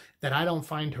questionable, that I don't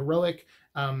find heroic.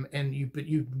 And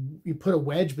you put a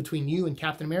wedge between you and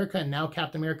Captain America, and now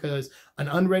Captain America is an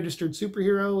unregistered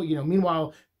superhero. You know,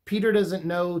 meanwhile, Peter doesn't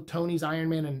know Tony's Iron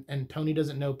Man, and Tony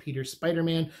doesn't know Peter's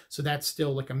Spider-Man. So that's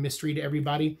still like a mystery to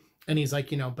everybody. And he's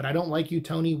like, you know, but I don't like you,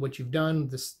 Tony, what you've done,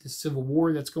 this civil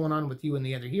war that's going on with you and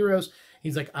the other heroes.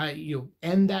 He's like,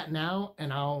 end that now,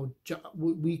 and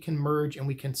we can merge and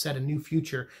we can set a new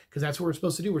future, because that's what we're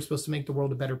supposed to do. We're supposed to make the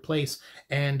world a better place.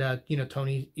 And, you know,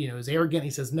 Tony, you know, is arrogant. He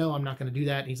says, no, I'm not going to do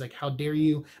that. He's like, how dare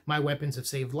you? My weapons have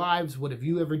saved lives. What have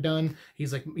you ever done?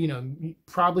 He's like, you know,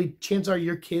 probably chances are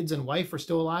your kids and wife are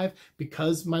still alive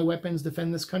because my weapons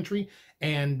defend this country.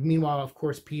 And meanwhile, of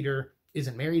course, Peter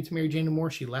isn't married to Mary Jane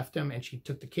anymore. She left him and she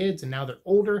took the kids, and now they're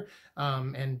older.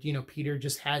 And, you know, Peter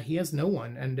he has no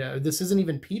one. And this isn't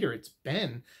even Peter, it's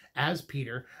Ben as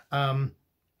Peter.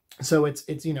 So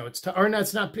it's you know, or no,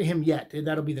 it's not him yet.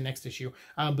 That'll be the next issue.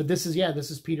 But this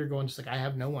is Peter going just like, I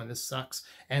have no one. This sucks.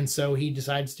 And so he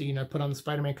decides to, you know, put on the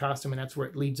Spider-Man costume, and that's where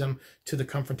it leads him to the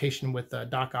confrontation with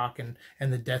Doc Ock and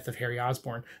the death of Harry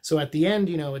Osborn. So at the end,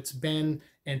 you know, it's Ben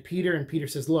and Peter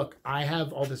says, look, I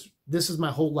have all this. This is my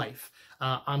whole life.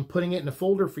 I'm putting it in a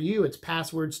folder for you. It's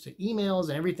passwords to emails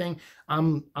and everything.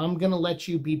 I'm gonna let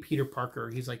you be Peter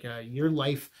Parker. He's like, your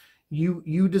life,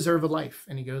 you deserve a life.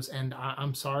 And he goes, and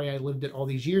I'm sorry I lived it all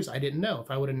these years. I didn't know.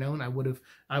 If I would have known, I would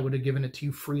have given it to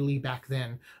you freely back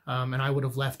then. And I would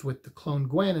have left with the clone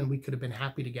Gwen, and we could have been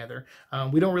happy together.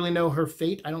 We don't really know her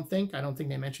fate, I don't think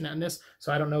they mentioned that in this.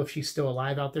 So I don't know if she's still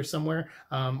alive out there somewhere,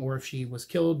 or if she was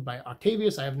killed by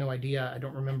Octavius. I have no idea. I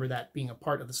don't remember that being a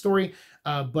part of the story.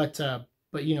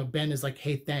 But, you know, Ben is like,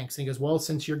 hey, thanks. And he goes, well,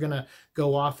 since you're going to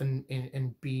go off and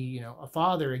be, you know, a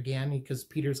father again, because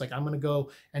Peter's like, I'm going to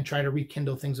go and try to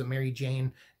rekindle things with Mary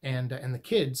Jane and the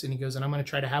kids. And he goes, and I'm going to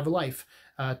try to have a life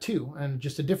too, and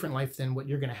just a different life than what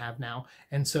you're going to have now.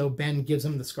 And so Ben gives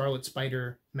him the Scarlet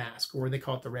Spider mask, or they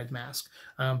call it the red mask.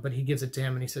 But he gives it to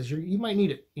him, and he says, you might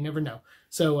need it. You never know.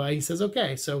 So he says,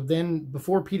 okay. So then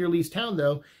before Peter leaves town,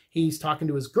 though, he's talking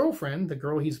to his girlfriend, the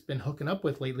girl he's been hooking up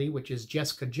with lately, which is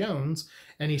Jessica Jones.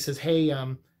 And he says, hey,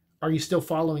 are you still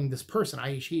following this person?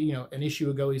 You know, an issue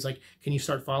ago, he's like, can you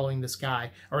start following this guy?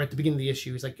 Or at the beginning of the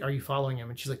issue, he's like, are you following him?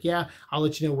 And she's like, yeah, I'll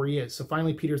let you know where he is. So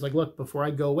finally, Peter's like, look, before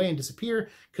I go away and disappear,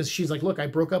 because she's like, look, I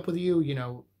broke up with you, you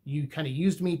know, you kind of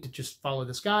used me to just follow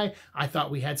this guy. I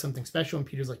thought we had something special. And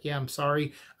Peter's like, yeah, I'm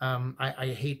sorry.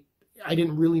 I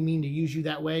didn't really mean to use you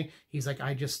that way. He's like,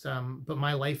 I just, but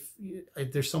my life,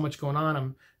 there's so much going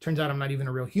on. Turns out I'm not even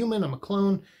a real human. I'm a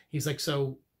clone. He's like,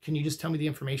 so can you just tell me the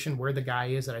information where the guy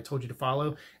is that I told you to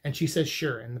follow? And she says,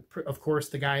 sure. And of course,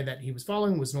 the guy that he was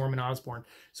following was Norman Osborn.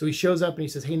 So he shows up and he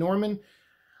says, hey, Norman,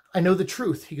 I know the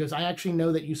truth. He goes, I actually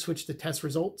know that you switched the test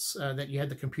results, that you had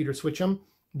the computer switch them,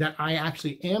 that I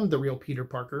actually am the real Peter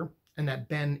Parker, and that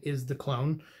Ben is the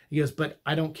clone. He goes, but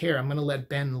I don't care. I'm going to let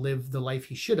Ben live the life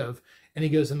he should have. And he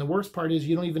goes, and the worst part is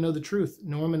you don't even know the truth.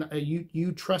 Norman,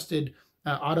 you trusted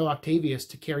Otto Octavius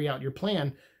to carry out your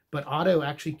plan, but Otto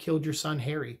actually killed your son,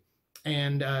 Harry.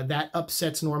 And that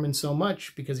upsets Norman so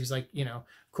much, because he's like, you know,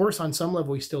 of course, on some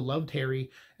level, he still loved Harry,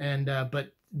 and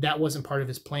but that wasn't part of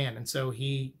his plan. And so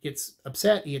he gets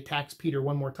upset. He attacks Peter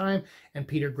one more time, and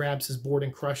Peter grabs his board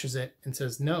and crushes it and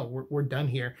says, no, we're done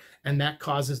here. And that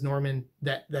causes Norman,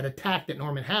 that attack that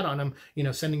Norman had on him, you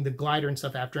know, sending the glider and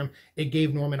stuff after him, it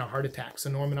gave Norman a heart attack. So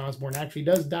Norman Osborn actually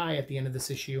does die at the end of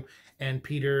this issue. And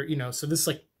Peter, you know, so this is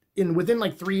like, within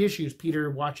like 3 issues,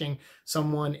 Peter watching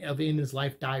someone in his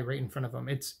life die right in front of him.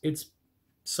 It's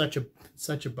such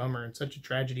a bummer and such a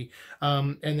tragedy.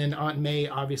 And then Aunt May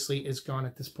obviously is gone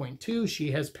at this point too.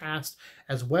 She has passed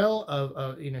as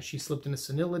well. You know, she slipped into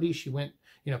senility. She went,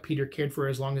 you know, Peter cared for her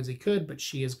as long as he could, but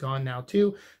she is gone now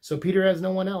too. So Peter has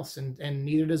no one else, and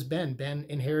neither does Ben. Ben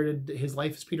inherited his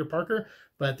life as Peter Parker,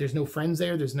 but there's no friends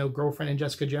there. There's no girlfriend in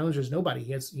Jessica Jones. There's nobody.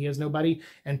 He has nobody.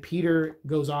 And Peter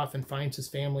goes off and finds his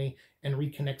family and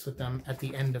reconnects with them at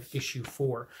the end of issue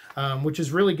 4, which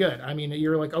is really good. I mean,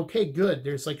 you're like, okay, good.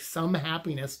 There's like some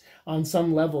happiness on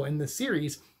some level in the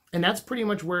series. And that's pretty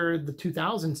much where the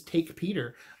 2000s take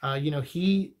Peter. You know,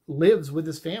 he lives with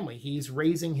his family. He's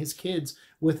raising his kids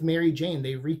with Mary Jane.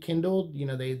 They rekindled, you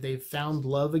know, they've found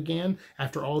love again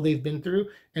after all they've been through.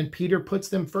 And Peter puts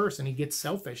them first, and he gets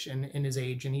selfish in his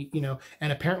age. And he, you know,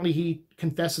 and apparently he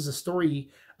confesses a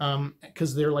story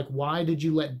because they're like, why did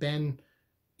you let Ben,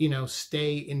 you know,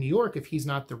 stay in New York if he's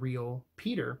not the real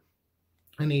Peter?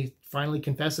 And he finally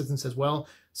confesses and says, well,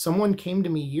 someone came to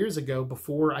me years ago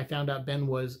before I found out Ben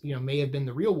was, may have been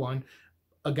the real one.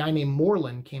 A guy named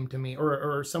Moreland came to me,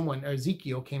 or someone,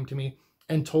 Ezekiel came to me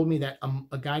and told me that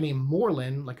a guy named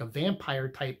Moreland, like a vampire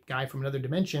type guy from another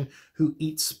dimension who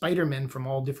eats Spider-Men from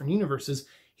all different universes,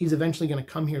 he's eventually going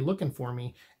to come here looking for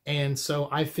me. And so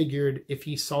I figured if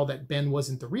he saw that Ben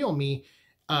wasn't the real me,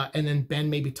 and then Ben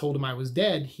maybe told him I was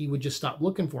dead, he would just stop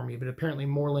looking for me. But apparently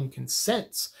Moreland can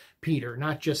sense Peter,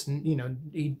 not just,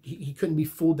 he couldn't be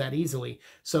fooled that easily.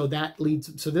 So that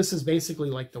leads, so this is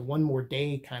basically like the One More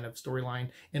Day kind of storyline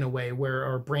in a way, where,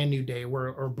 or Brand New Day, where,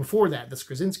 or before that, the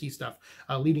Krasinski stuff,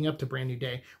 leading up to Brand New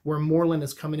Day, where Moreland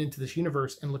is coming into this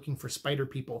universe and looking for spider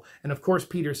people. And of course,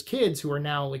 Peter's kids, who are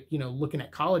now like, looking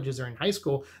at colleges or in high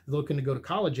school, looking to go to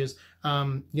colleges,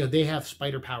 they have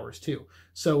spider powers too.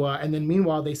 So, and then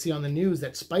meanwhile, they see on the news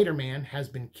that Spider-Man has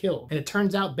been killed. And it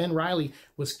turns out Ben Reilly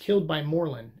was killed by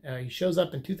Moreland. He shows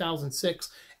up in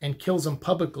 2006 and kills him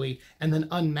publicly, and then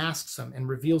unmasks him and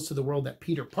reveals to the world that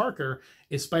Peter Parker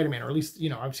is Spider-Man, or at least,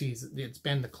 obviously it's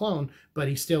Ben the clone, but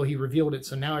he revealed it.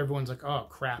 So now everyone's like, oh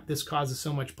crap, this causes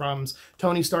so much problems.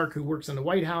 Tony Stark, who works in the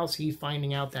White House, he's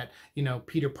finding out that,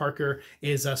 Peter Parker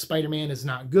is Spider-Man is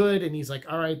not good. And he's like,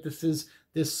 all right,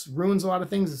 this ruins a lot of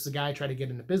things. This is a guy I try to get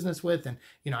into business with. And,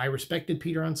 I respected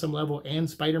Peter on some level and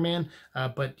Spider-Man,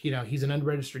 but, he's an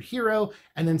unregistered hero.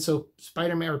 And then so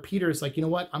Spider-Man, or Peter, is like, you know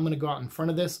what? I'm going to go out in front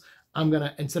of this. I'm going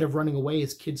to, instead of running away,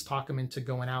 his kids talk him into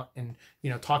going out and,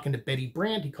 talking to Betty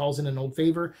Brant. He calls in an old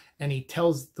favor and he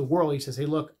tells the world, he says, hey,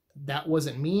 look, that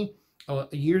wasn't me.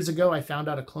 Years ago, I found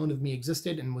out a clone of me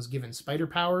existed and was given spider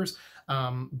powers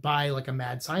by like a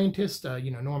mad scientist,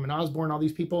 Norman Osborn, all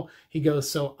these people. He goes,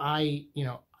 so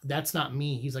that's not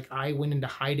me. He's like, I went into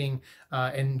hiding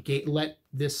and let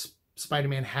this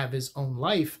Spider-Man have his own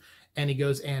life. And he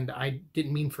goes, and I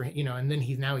didn't mean for, and then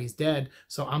he's dead.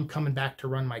 So I'm coming back to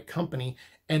run my company.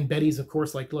 And Betty's, of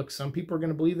course, like, look, some people are going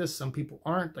to believe this. Some people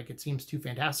aren't. Like, it seems too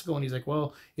fantastical. And he's like,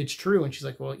 well, it's true. And she's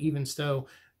like, well, even so,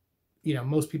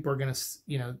 most people are going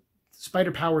to,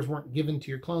 spider powers weren't given to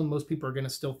your clone. Most people are going to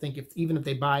still think, even if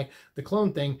they buy the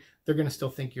clone thing, they're going to still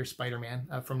think you're Spider-Man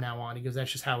from now on. He goes,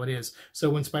 that's just how it is. So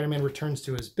when Spider-Man returns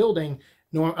to his building,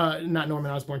 not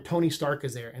Norman Osborn, Tony Stark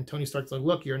is there. And Tony Stark's like,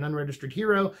 look, you're an unregistered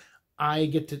hero. I'm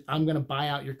going to buy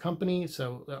out your company.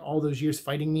 So all those years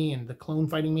fighting me and the clone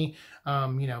fighting me,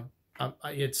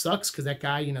 it sucks because that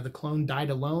guy, the clone died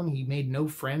alone. He made no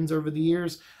friends over the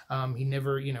years. He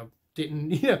never,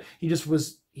 didn't, he just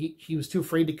was, he was too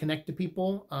afraid to connect to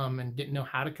people and didn't know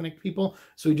how to connect to people.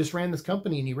 So he just ran this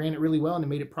company and he ran it really well and it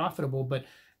made it profitable. But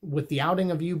with the outing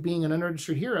of you being an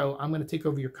unregistered hero, I'm going to take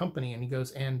over your company. And he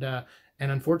goes, and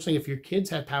unfortunately, if your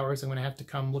kids have powers, I'm going to have to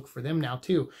come look for them now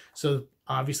too. So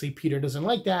obviously Peter doesn't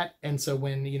like that. And so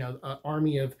when, an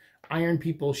army of iron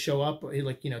people show up,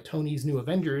 like, Tony's new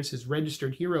Avengers, his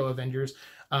registered hero Avengers,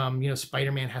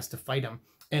 Spider-Man has to fight him.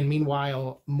 And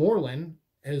meanwhile, Moreland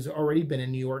has already been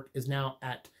in New York, is now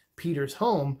at Peter's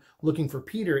home looking for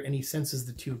Peter, and he senses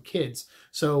the two kids.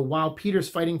 So while Peter's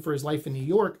fighting for his life in New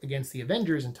York against the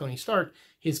Avengers and Tony Stark,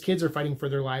 his kids are fighting for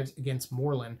their lives against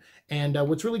Moreland. And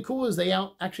what's really cool is they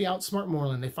actually outsmart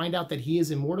Moreland. They find out that he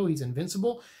is immortal, he's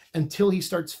invincible, until he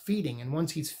starts feeding. And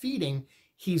once he's feeding,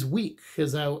 he's weak,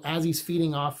 because as he's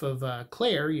feeding off of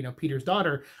Claire, Peter's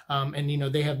daughter,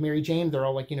 and, they have Mary Jane, they're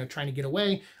all like, trying to get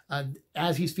away.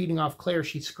 As he's feeding off Claire,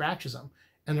 she scratches him.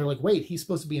 And they're like, wait, he's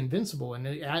supposed to be invincible. And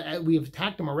we have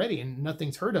attacked him already and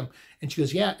nothing's hurt him. And she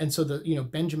goes, yeah. And so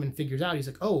Benjamin figures out, he's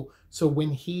like, oh, so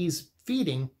when he's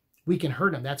feeding, we can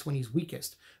hurt him. That's when he's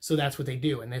weakest. So that's what they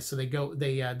do. And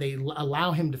they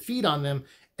allow him to feed on them,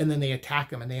 and then they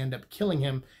attack him and they end up killing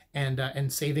him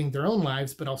and saving their own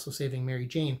lives, but also saving Mary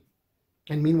Jane.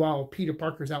 And meanwhile, Peter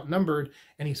Parker's outnumbered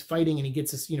and he's fighting, and he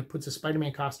gets this, puts a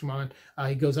Spider-Man costume on.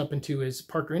 He goes up into his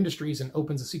Parker Industries and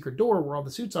opens a secret door where all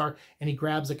the suits are, and he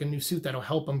grabs like a new suit that'll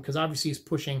help him, because obviously he's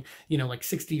pushing, like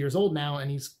 60 years old now,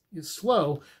 and he's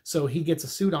slow. So he gets a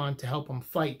suit on to help him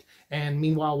fight. And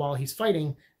meanwhile, while he's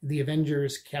fighting, the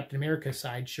Avengers, Captain America's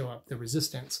side, show up, the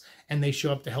Resistance, and they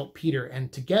show up to help Peter.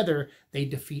 And together they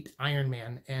defeat Iron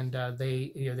Man. And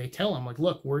they tell him, like,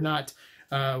 look, we're not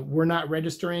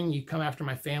registering. You come after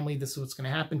my family, this is what's going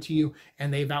to happen to you.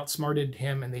 And they've outsmarted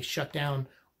him, and they shut down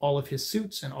all of his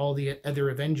suits and all the other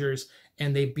Avengers,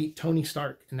 and they beat Tony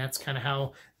Stark. And that's kind of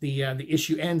how the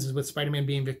issue ends, is with Spider-Man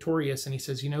being victorious. And he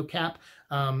says, Cap,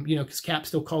 because Cap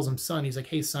still calls him son. He's like,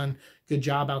 hey, son, good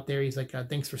job out there. He's like,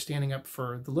 thanks for standing up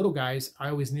for the little guys. I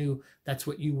always knew that's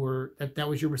what you were, that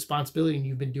was your responsibility. And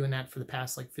you've been doing that for the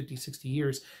past like 50, 60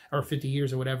 years or 50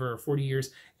 years or whatever, or 40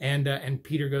 years. And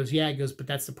Peter goes, yeah, he goes, but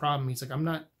that's the problem. He's like, I'm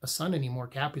not a son anymore,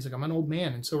 Cap. He's like, I'm an old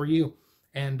man, and so are you.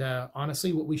 And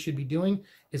honestly, what we should be doing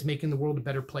is making the world a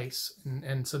better place.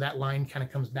 And so that line kind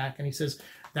of comes back, and he says,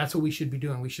 that's what we should be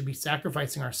doing. We should be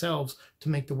sacrificing ourselves to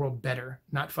make the world better,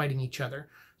 not fighting each other.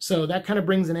 So that kind of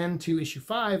brings an end to issue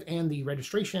 5 and the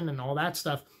registration and all that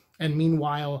stuff. And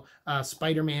meanwhile,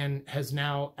 Spider-Man has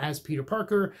now, as Peter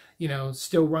Parker,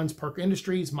 still runs Parker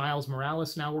Industries. Miles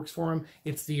Morales now works for him.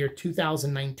 It's the year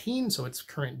 2019, so it's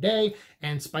current day.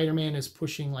 And Spider-Man is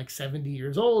pushing like 70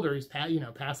 years old, or he's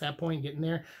past that point, getting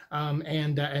there.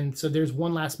 And so there's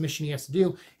one last mission he has to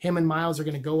do. Him and Miles are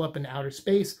going to go up into outer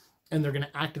space, and they're going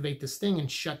to activate this thing and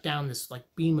shut down this like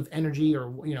beam of energy,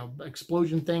 or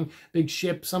explosion thing, big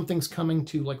ship. Something's coming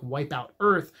to like wipe out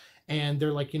Earth. And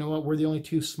they're like, you know what, we're the only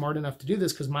two smart enough to do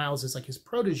this, because Miles is like his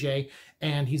protege,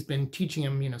 and he's been teaching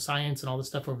him, science and all this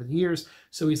stuff over the years.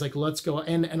 So he's like, let's go.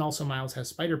 And also Miles has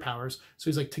spider powers. So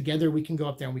he's like, together we can go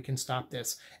up there and we can stop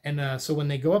this. And so when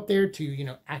they go up there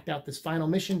to, act out this final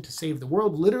mission to save the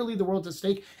world, literally the world's at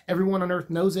stake. Everyone on Earth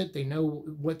knows it. They know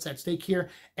what's at stake here.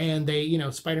 And they,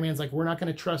 Spider-Man's like, we're not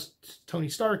going to trust Tony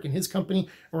Stark and his company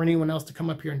or anyone else to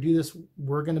come up here and do this.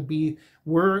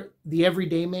 We're the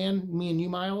everyday man, me and you,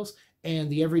 Miles, and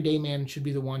the everyday man should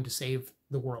be the one to save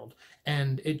the world,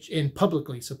 and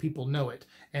publicly, so people know it.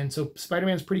 And so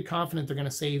Spider-Man's pretty confident they're going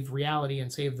to save reality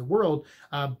and save the world.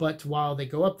 But while they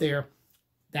go up there,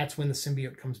 that's when the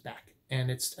symbiote comes back, and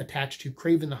it's attached to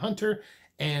Kraven the Hunter.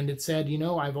 And it said,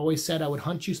 I've always said I would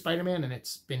hunt you, Spider-Man, and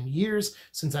it's been years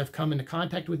since I've come into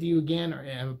contact with you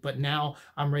again, but now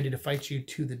I'm ready to fight you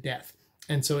to the death.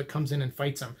 And so it comes in and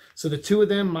fights him. So the two of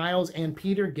them, Miles and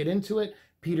Peter, get into it.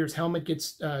 Peter's helmet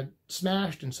gets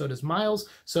smashed, and so does Miles.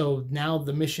 So now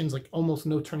the mission's like almost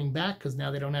no turning back, because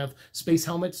now they don't have space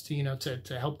helmets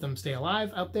to help them stay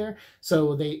alive out there.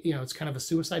 So they, it's kind of a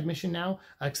suicide mission now,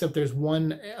 except there's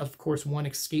one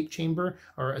escape chamber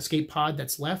or escape pod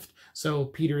that's left. So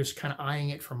Peter's kind of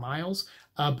eyeing it for Miles.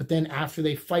 But then after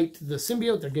they fight the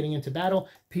symbiote, they're getting into battle.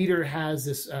 Peter has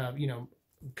this,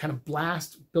 kind of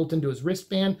blast built into his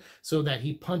wristband, so that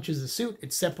he punches the suit.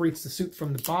 It separates the suit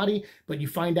from the body, but you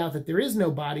find out that there is no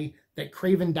body, that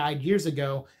Kraven died years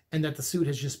ago, and that the suit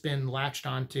has just been latched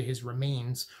onto his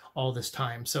remains all this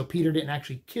time. So Peter didn't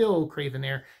actually kill Kraven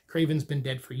there. Kraven's been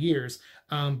dead for years.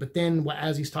 But then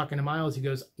as he's talking to Miles, he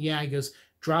goes,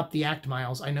 drop the act,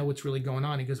 Miles. I know what's really going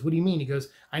on. He goes, what do you mean? He goes,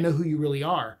 I know who you really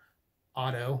are,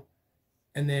 Otto.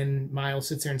 And then Miles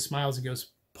sits there and smiles and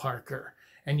goes, Parker.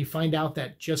 And you find out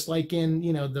that just like in,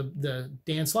 the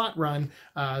Dan Slott run,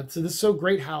 so this is so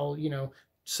great how,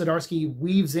 Zdarsky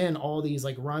weaves in all these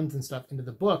like runs and stuff into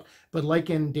the book. But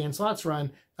like in Dan Slott's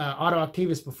run, Otto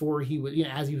Octavius, before he was,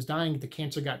 as he was dying, the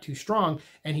cancer got too strong,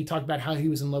 and he talked about how he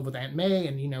was in love with Aunt May,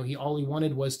 and all he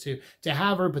wanted was to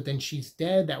have her, but then she's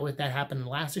dead. That happened in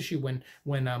the last issue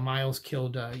when Miles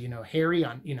killed Harry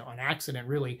on on accident,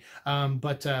 really.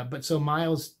 But so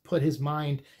Miles put his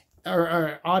mind.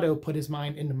 Or Otto put his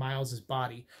mind into Miles's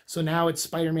body. So now it's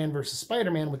Spider-Man versus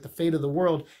Spider-Man, with the fate of the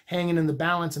world hanging in the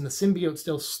balance, and the symbiote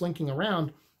still slinking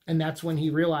around. And that's when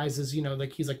he realizes,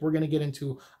 he's like, we're going to get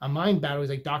into a mind battle. He's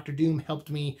like, Dr. Doom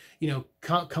helped me,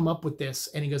 come up with this.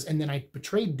 And he goes, and then I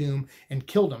betrayed Doom and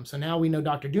killed him. So now we know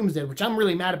Dr. Doom's dead, which I'm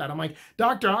really mad about. I'm like,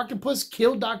 Dr. Octopus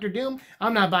killed Dr. Doom?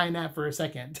 I'm not buying that for a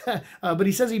second. But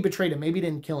he says he betrayed him. Maybe he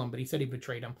didn't kill him, but he said he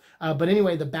betrayed him. But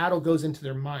anyway, the battle goes into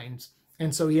their minds.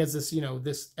 And so he has this,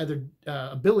 this other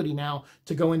ability now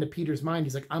to go into Peter's mind.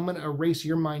 He's like, I'm going to erase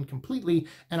your mind completely,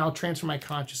 and I'll transfer my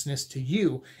consciousness to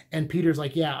you. And Peter's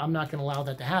like, yeah, I'm not going to allow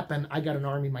that to happen. I got an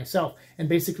army myself. And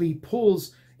basically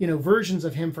pulls, versions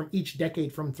of him from each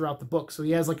decade from throughout the book. So he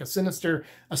has like a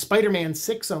Spider-Man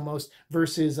 6 almost,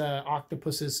 versus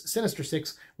Octopus's Sinister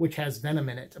 6, which has Venom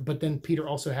in it. But then Peter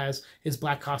also has his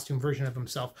black costume version of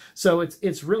himself. So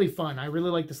it's really fun. I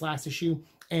really like this last issue.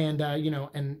 And,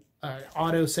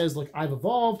 Otto says, look, I've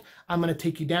evolved. I'm going to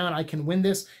take you down. I can win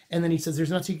this. And then he says, there's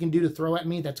nothing you can do to throw at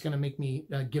me that's going to make me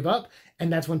give up.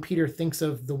 And that's when Peter thinks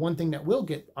of the one thing that will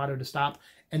get Otto to stop,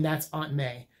 and that's Aunt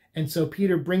May. And so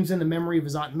Peter brings in the memory of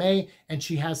his Aunt May, and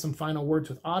she has some final words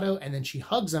with Otto, and then she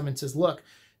hugs him and says, look,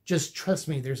 just trust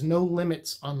me. There's no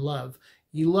limits on love.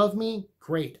 You love me,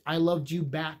 great. I loved you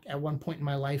back at one point in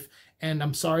my life, and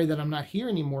I'm sorry that I'm not here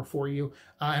anymore for you,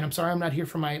 and I'm sorry I'm not here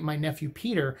for my nephew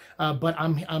Peter, but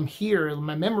I'm here.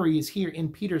 My memory is here in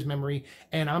Peter's memory,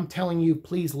 and I'm telling you,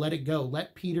 please let it go.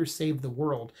 Let Peter save the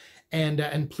world,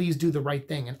 and please do the right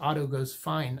thing. And Otto goes,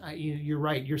 fine, you're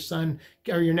right. Your son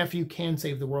or your nephew can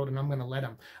save the world, and I'm going to let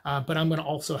him, but I'm going to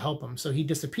also help him. So he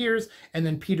disappears, and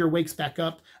then Peter wakes back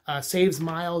up, saves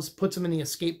Miles, puts him in the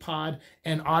escape pod,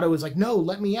 and Otto is like, no,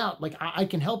 let me out. Like, I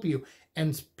can help you.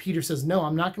 And Peter says, no,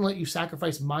 I'm not going to let you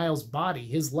sacrifice Miles' body,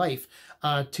 his life,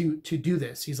 to do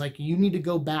this. He's like, you need to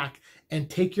go back and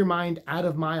take your mind out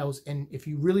of Miles. And if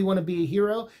you really want to be a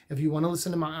hero, if you want to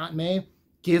listen to my Aunt May,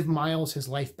 give Miles his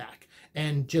life back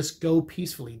and just go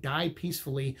peacefully, die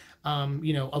peacefully,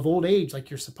 of old age like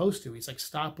you're supposed to. He's like,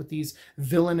 stop with these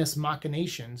villainous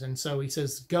machinations. And so he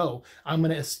says, go, I'm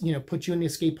going to, put you in the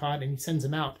escape pod, and he sends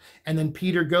him out. And then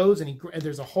Peter goes, and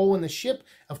there's a hole in the ship.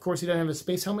 Of course, he doesn't have a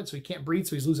space helmet, so he can't breathe,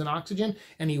 so he's losing oxygen,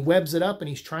 and he webs it up, and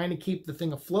he's trying to keep the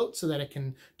thing afloat so that it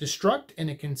can destruct, and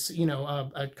it can,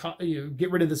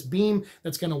 get rid of this beam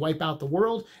that's going to wipe out the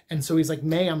world. And so he's like,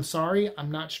 May, I'm sorry,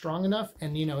 I'm not strong enough.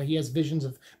 And, he has visions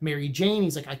of Mary Jane.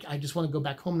 He's like, I just want to go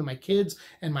back home to my kids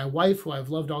and my wife, who I've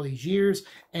loved all these years.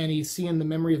 And he's seeing the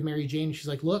memory of Mary Jane. She's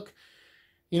like, look,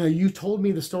 you told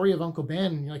me the story of Uncle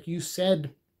Ben. Like, you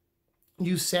said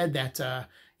that,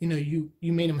 you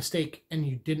made a mistake,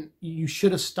 and you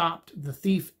should have stopped the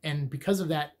thief. And because of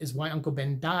that is why Uncle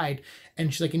Ben died.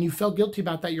 And she's like, and you felt guilty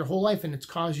about that your whole life. And it's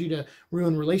caused you to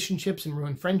ruin relationships and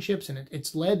ruin friendships. And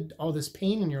it's led all this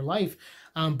pain in your life.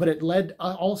 But it led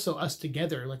also us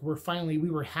together. Like, we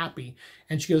were happy.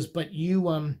 And she goes, but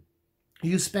you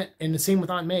spent, and the same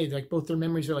with Aunt May, like both their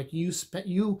memories are like,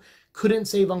 you couldn't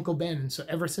save Uncle Ben. And so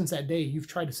ever since that day, you've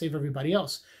tried to save everybody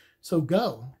else. So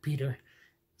go, Peter,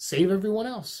 save everyone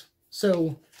else.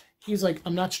 So he's like,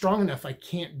 I'm not strong enough. I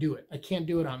can't do it. I can't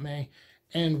do it, Aunt May.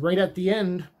 And right at the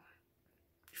end,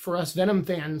 for us Venom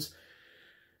fans,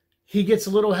 he gets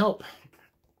a little help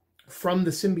from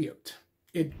the symbiote.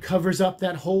 It covers up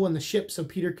that hole in the ship so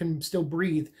Peter can still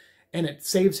breathe, and it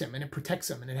saves him, and it protects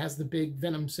him, and it has the big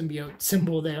Venom symbiote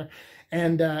symbol there.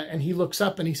 And he looks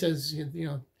up, and he says,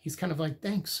 he's kind of like,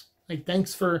 thanks. Like,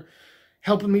 thanks for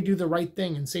helping me do the right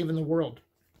thing and saving the world.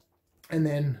 And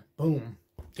then, boom,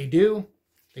 they do.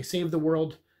 They save the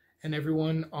world, and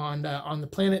everyone on the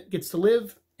planet gets to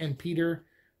live, and Peter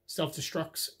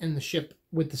self-destructs in the ship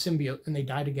with the symbiote, and they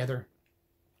die together.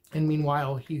 And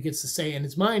meanwhile, he gets to say, in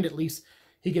his mind at least,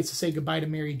 he gets to say goodbye to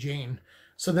Mary Jane.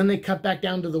 So then they cut back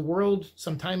down to the world.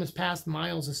 Some time has passed.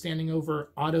 Miles is standing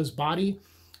over Otto's body.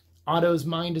 Otto's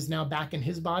mind is now back in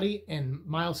his body. And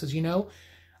Miles says,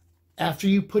 after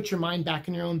you put your mind back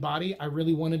in your own body, I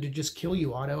really wanted to just kill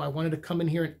you, Otto. I wanted to come in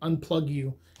here and unplug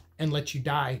you and let you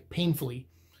die painfully.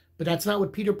 But that's not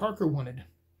what Peter Parker wanted.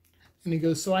 And he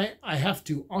goes, so I have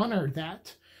to honor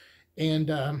that and,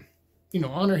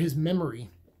 honor his memory.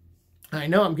 I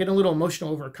know I'm getting a little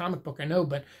emotional over a comic book, I know,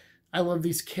 but I love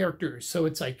these characters. So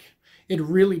it's like, it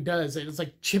really does. It's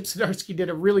like Chip Zdarsky did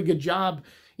a really good job,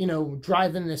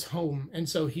 driving this home. And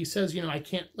so he says, I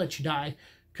can't let you die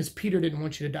because Peter didn't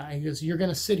want you to die. He goes, you're going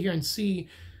to sit here and see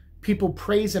people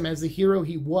praise him as the hero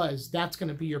he was. That's going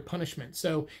to be your punishment.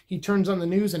 So he turns on the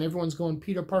news and everyone's going,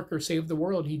 Peter Parker saved the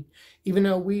world. Even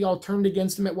though we all turned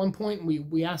against him at one point,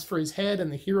 and we asked for his head and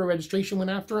the hero registration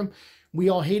went after him. We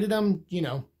all hated him,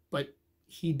 but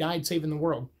he died saving the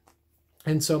world.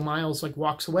 And so Miles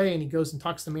walks away and he goes and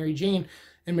talks to Mary Jane,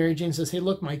 and Mary Jane says, hey,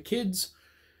 look, my kids,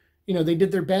 they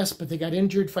did their best, but they got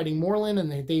injured fighting Morlun,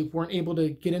 and they weren't able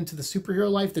to get into the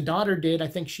superhero life. The daughter did. I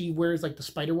think she wears the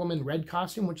Spider-Woman red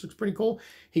costume, which looks pretty cool.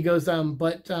 He goes,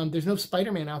 but there's no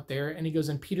Spider-Man out there. And he goes,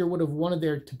 and Peter would have wanted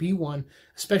there to be one,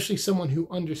 especially someone who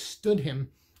understood him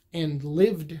and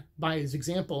lived by his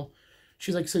example.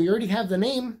 She's like, so you already have the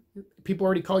name. People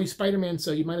already call you Spider-Man,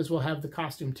 so you might as well have the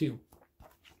costume too.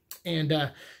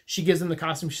 And she gives him the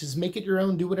costume. She says, make it your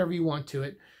own. Do whatever you want to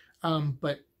it.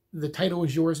 But the title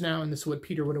is yours now, and this is what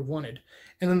Peter would have wanted.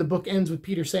 And then the book ends with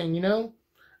Peter saying,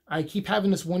 I keep having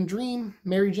this one dream,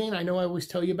 Mary Jane. I know I always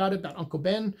tell you about Uncle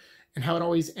Ben, and how it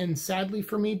always ends sadly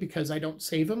for me because I don't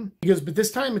save him. He goes, but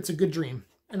this time it's a good dream,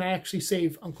 and I actually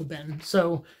save Uncle Ben.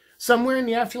 So somewhere in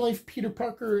the afterlife, Peter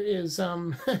Parker is...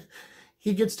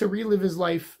 he gets to relive his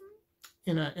life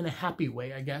in a happy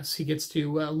way, I guess. He gets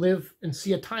to live and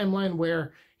see a timeline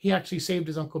where he actually saved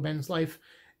his Uncle Ben's life,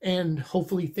 and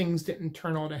hopefully things didn't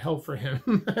turn all to hell for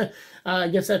him. I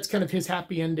guess that's kind of his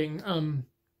happy ending.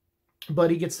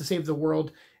 But he gets to save the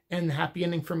world, and the happy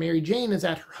ending for Mary Jane is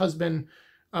that her husband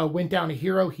went down a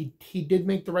hero. He did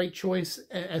make the right choice.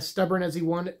 As stubborn as he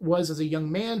was as a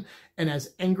young man, and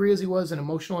as angry as he was and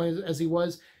emotional as he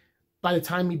was, by the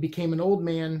time he became an old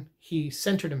man, he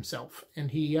centered himself, and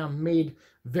he made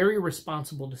very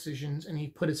responsible decisions, and he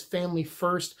put his family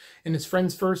first and his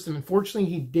friends first. And unfortunately,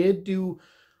 he did do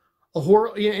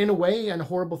in a way, a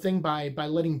horrible thing by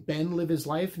letting Ben live his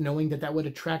life, knowing that that would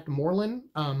attract Moreland.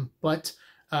 But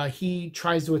he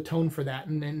tries to atone for that,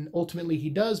 and then ultimately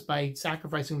he does by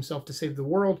sacrificing himself to save the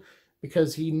world,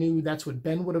 because he knew that's what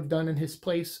Ben would have done in his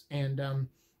place, and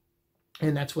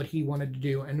that's what he wanted to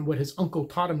do. And what his uncle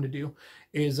taught him to do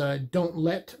is don't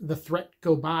let the threat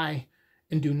go by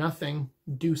and do nothing,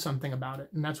 do something about it.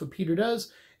 And that's what Peter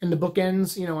does. And the book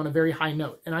ends, you know, on a very high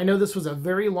note. And I know this was a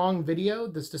very long video,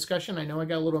 this discussion. I know I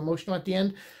got a little emotional at the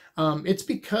end. It's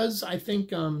because I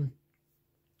think, you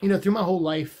know, through my whole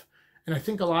life, and I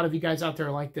think a lot of you guys out there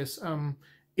are like this,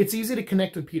 it's easy to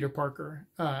connect with Peter Parker.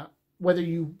 Whether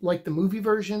you like the movie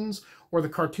versions or the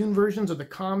cartoon versions or the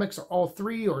comics or all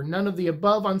three or none of the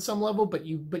above on some level, but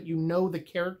you know the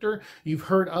character, you've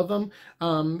heard of him.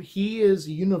 He is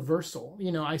universal.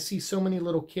 You know, I see so many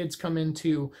little kids come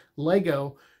into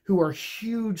Lego who are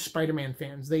huge Spider-Man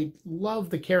fans. They love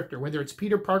the character, whether it's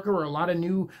Peter Parker or a lot of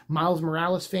new Miles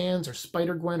Morales fans or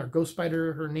Spider-Gwen or Ghost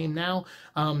Spider, her name now.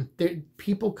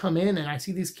 People come in, and I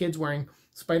see these kids wearing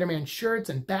Spider-Man shirts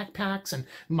and backpacks and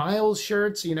Miles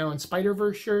shirts, you know, and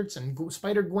Spider-Verse shirts and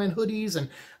Spider-Gwen hoodies. And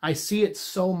I see it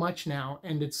so much now,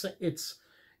 and it's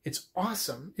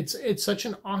awesome. It's such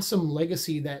an awesome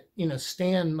legacy that, you know,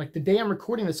 Stan, like the day I'm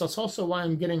recording this, that's also why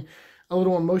I'm getting a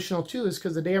little emotional too, is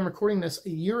because the day I'm recording this, a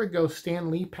year ago,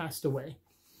 Stan Lee passed away.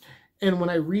 And when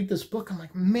I read this book, I'm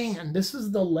like, man, this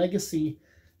is the legacy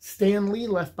Stan Lee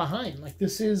left behind. Like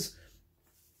this is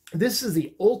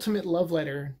the ultimate love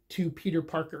letter to Peter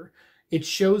Parker. It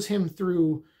shows him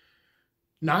through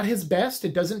not his best.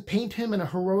 It doesn't paint him in a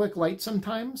heroic light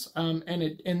sometimes. And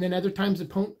then other times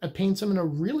it paints him in a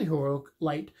really heroic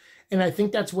light. And I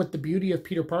think that's what the beauty of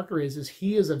Peter Parker is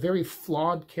he is a very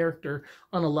flawed character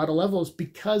on a lot of levels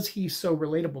because he's so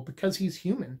relatable, because he's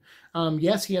human.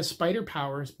 Yes, he has spider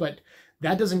powers, but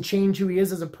that doesn't change who he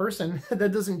is as a person.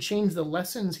 That doesn't change the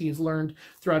lessons he's learned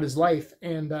throughout his life.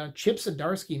 And Chip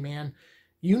Zdarsky, man,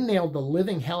 you nailed the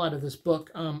living hell out of this book.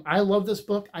 I love this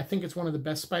book. I think it's one of the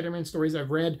best Spider-Man stories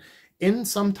I've read in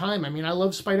some time. I mean, I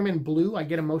love Spider-Man Blue. I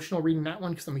get emotional reading that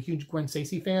one because I'm a huge Gwen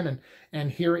Stacy fan,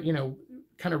 and hear it, you know,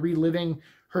 kind of reliving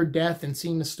her death and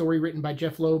seeing the story written by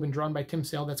Jeff Loeb and drawn by Tim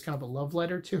Sale. That's kind of a love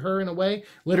letter to her in a way,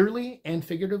 literally and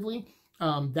figuratively.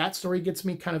 That story gets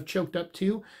me kind of choked up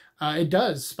too. It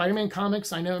does. Spider-Man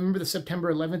comics, I remember the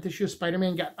September 11th issue of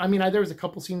Spider-Man there was a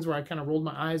couple scenes where I kind of rolled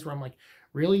my eyes where I'm like,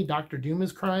 really? Dr. Doom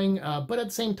is crying? But at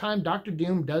the same time, Dr.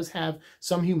 Doom does have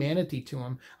some humanity to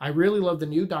him. I really love the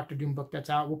new Dr. Doom book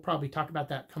that's out. We'll probably talk about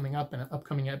that coming up in an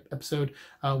upcoming episode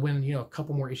when, you know, a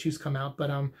couple more issues come out. But,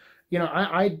 you know,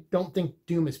 I don't think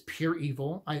Doom is pure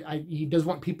evil. He does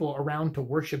want people around to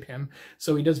worship him,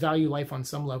 so he does value life on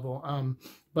some level.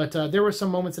 But there were some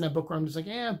moments in that book where I'm just like,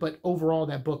 yeah, but overall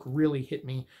that book really hit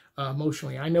me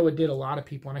emotionally. I know it did a lot of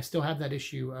people, and I still have that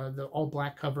issue, the all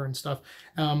black cover and stuff.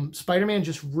 Spider-Man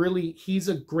just really, he's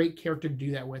a great character to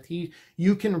do that with.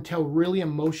 You can tell really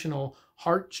emotional,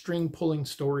 heartstring pulling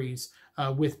stories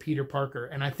with Peter Parker.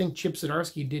 And I think Chip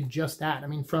Zdarsky did just that. I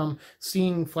mean, from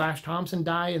seeing Flash Thompson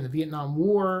die in the Vietnam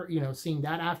War, you know, seeing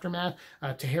that aftermath,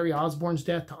 to Harry Osborn's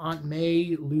death, to Aunt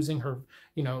May losing her,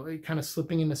 you know, kind of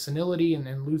slipping into senility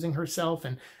and losing herself,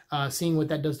 and seeing what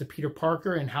that does to Peter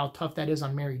Parker and how tough that is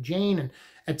on Mary Jane. And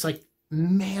it's like,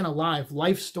 man alive,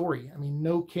 life story. I mean,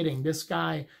 no kidding. This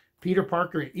guy, Peter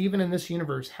Parker, even in this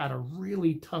universe, had a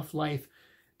really tough life.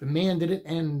 The man did it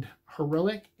end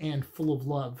heroic and full of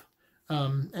love.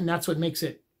 And that's what makes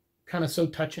it kind of so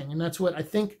touching. And that's what I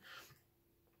think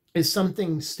is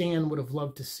something Stan would have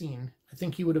loved to seen. I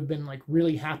think he would have been like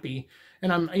really happy.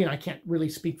 And I can't really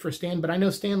speak for Stan, but I know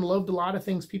Stan loved a lot of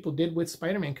things people did with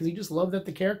Spider-Man because he just loved that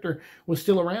the character was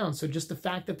still around. So just the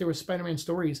fact that there were Spider-Man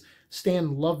stories,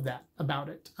 Stan loved that about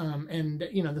it. And,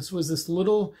 you know, this was this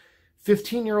little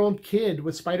 15-year-old kid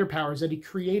with spider powers that he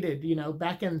created, you know,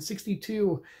 back in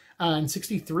 62 and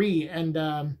 63.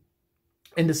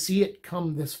 And to see it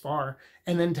come this far,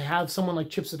 and then to have someone like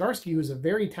Chip Zdarsky, who is a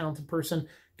very talented person,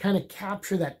 kind of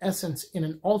capture that essence in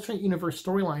an alternate universe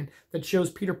storyline that shows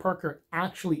Peter Parker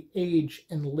actually age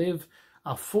and live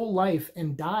a full life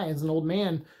and die as an old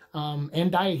man,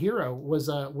 and die a hero was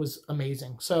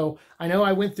amazing. So I know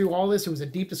I went through all this. It was a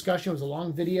deep discussion. It was a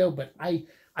long video, but I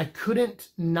I couldn't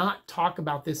not talk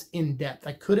about this in depth.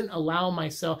 I couldn't allow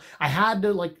myself, I had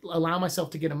to like allow myself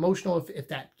to get emotional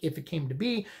if it came to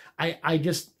be. I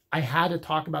had to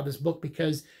talk about this book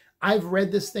because I've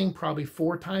read this thing probably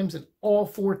 4 times, and all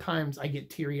 4 times I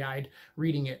get teary-eyed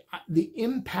reading it. The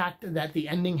impact that the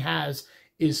ending has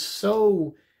is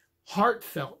so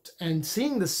heartfelt, and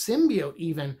seeing the symbiote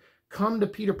even come to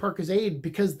Peter Parker's aid,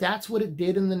 because that's what it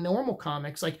did in the normal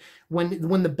comics. Like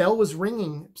when the bell was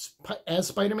ringing, as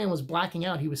Spider-Man was blacking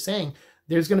out, he was saying,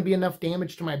 there's going to be enough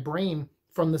damage to my brain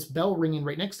from this bell ringing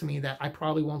right next to me that I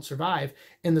probably won't survive.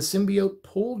 And the symbiote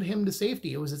pulled him to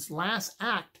safety. It was its last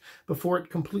act before it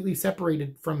completely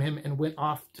separated from him and went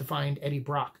off to find Eddie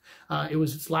Brock. It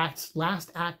was its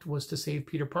last act was to save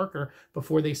Peter Parker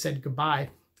before they said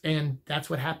goodbye. And that's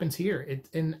what happens here.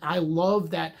 And I love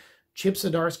that Chip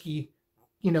Zdarsky,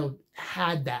 you know,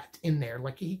 had that in there.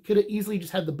 Like, he could have easily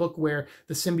just had the book where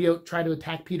the symbiote tried to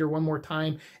attack Peter one more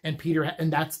time, and Peter,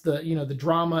 and that's the, you know, the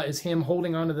drama is him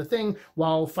holding onto the thing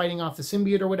while fighting off the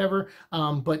symbiote or whatever.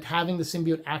 But having the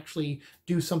symbiote actually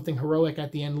do something heroic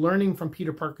at the end, learning from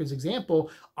Peter Parker's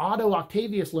example, Otto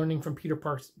Octavius learning from Peter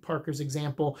Parker's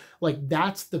example, like,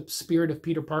 that's the spirit of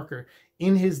Peter Parker.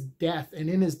 In his death and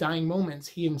in his dying moments,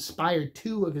 he inspired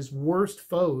 2 of his worst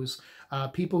foes,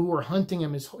 people who were hunting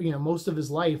him most of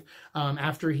his life,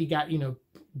 after he got,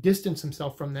 distanced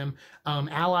himself from them,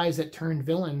 allies that turned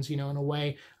villains, in a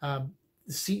way,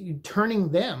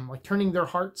 turning their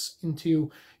hearts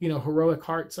into, heroic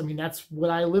hearts. I mean, that's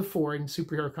what I live for in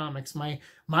superhero comics.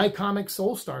 My comic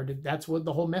Soul Star, that's what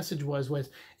the whole message was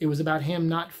it was about him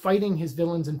not fighting his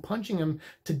villains and punching them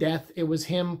to death. It was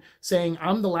him saying,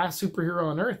 I'm the last superhero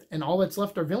on Earth, and all that's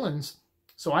left are villains.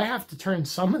 So I have to turn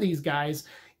some of these guys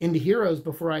into heroes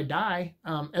before I die.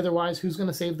 Otherwise, who's going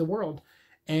to save the world?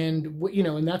 And,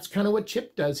 and that's kind of what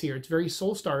Chip does here. It's very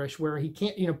Soul Star-ish, where he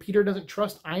can't, Peter doesn't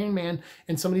trust Iron Man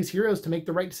and some of these heroes to make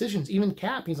the right decisions. Even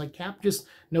Cap, he's like, Cap just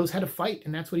knows how to fight,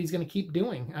 and that's what he's going to keep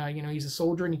doing. He's a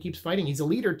soldier and he keeps fighting. He's a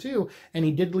leader too, and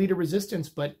he did lead a resistance,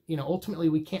 but, ultimately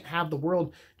we can't have the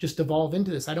world just evolve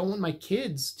into this. I don't want my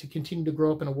kids to continue to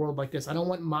grow up in a world like this. I don't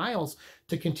want Miles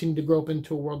to continue to grow up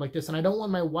into a world like this, and I don't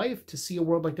want my wife to see a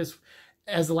world like this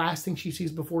as the last thing she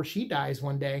sees before she dies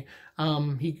one day.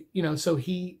 So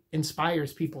he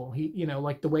inspires people. He,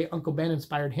 like the way Uncle Ben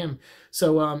inspired him.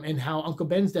 So, and how Uncle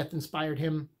Ben's death inspired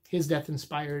him, his death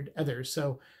inspired others.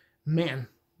 So, man,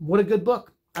 what a good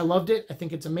book. I loved it. I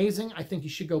think it's amazing. I think you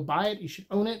should go buy it. You should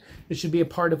own it. It should be a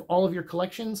part of all of your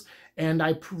collections. And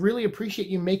I really appreciate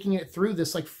you making it through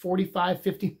this like 45,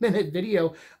 50-minute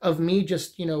video of me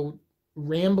just,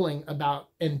 rambling about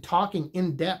and talking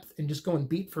in depth and just going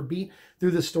beat for beat through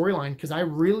the storyline, because I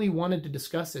really wanted to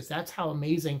discuss this. That's how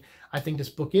amazing I think this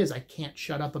book is. I can't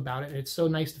shut up about it. And it's so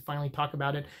nice to finally talk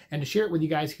about it and to share it with you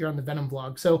guys here on the Venom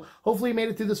vlog. So hopefully you made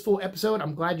it through this full episode.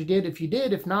 I'm glad you did. If you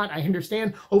did, if not, I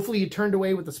understand. Hopefully you turned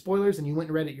away with the spoilers and you went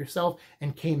and read it yourself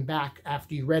and came back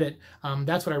after you read it.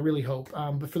 That's what I really hope.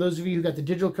 But for those of you who got the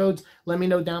digital codes, let me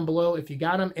know down below if you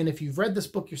got them. And if you've read this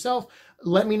book yourself,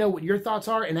 let me know what your thoughts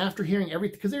are. And after hearing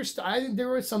everything, because there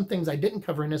were some things I didn't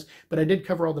cover in this, but I did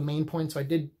cover all the main points. So I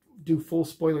did do full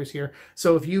spoilers here.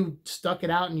 So if you stuck it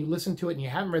out and you listened to it and you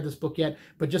haven't read this book yet,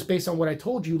 but just based on what I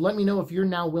told you, let me know if you're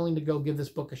now willing to go give this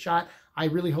book a shot. I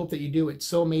really hope that you do. It's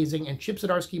so amazing. And Chip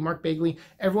Zdarsky, Mark Bagley,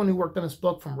 everyone who worked on this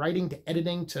book, from writing to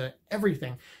editing to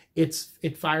everything,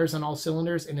 it fires on all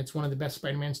cylinders, and it's one of the best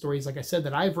Spider-Man stories, like I said,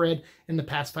 that I've read in the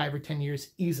past 5 or 10 years.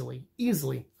 Easily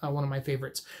one of my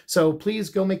favorites. So please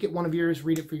go make it one of yours,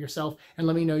 read it for yourself, and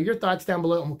let me know your thoughts down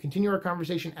below, and we'll continue our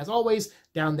conversation, as always,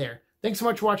 down there. Thanks so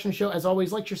much for watching the show. As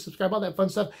always, like, share, subscribe, all that fun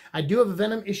stuff. I do have a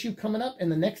Venom issue coming up. In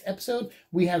the next episode,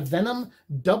 we have Venom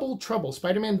Double Trouble.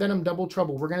 Spider-Man Venom Double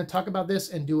Trouble. We're going to talk about this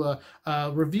and do a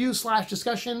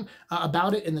review/discussion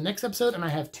about it in the next episode. And I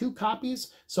have 2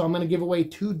 copies, so I'm going to give away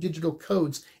 2 digital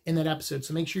codes in that episode.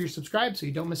 So make sure you're subscribed so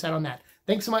you don't miss out on that.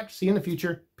 Thanks so much. See you in the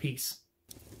future. Peace.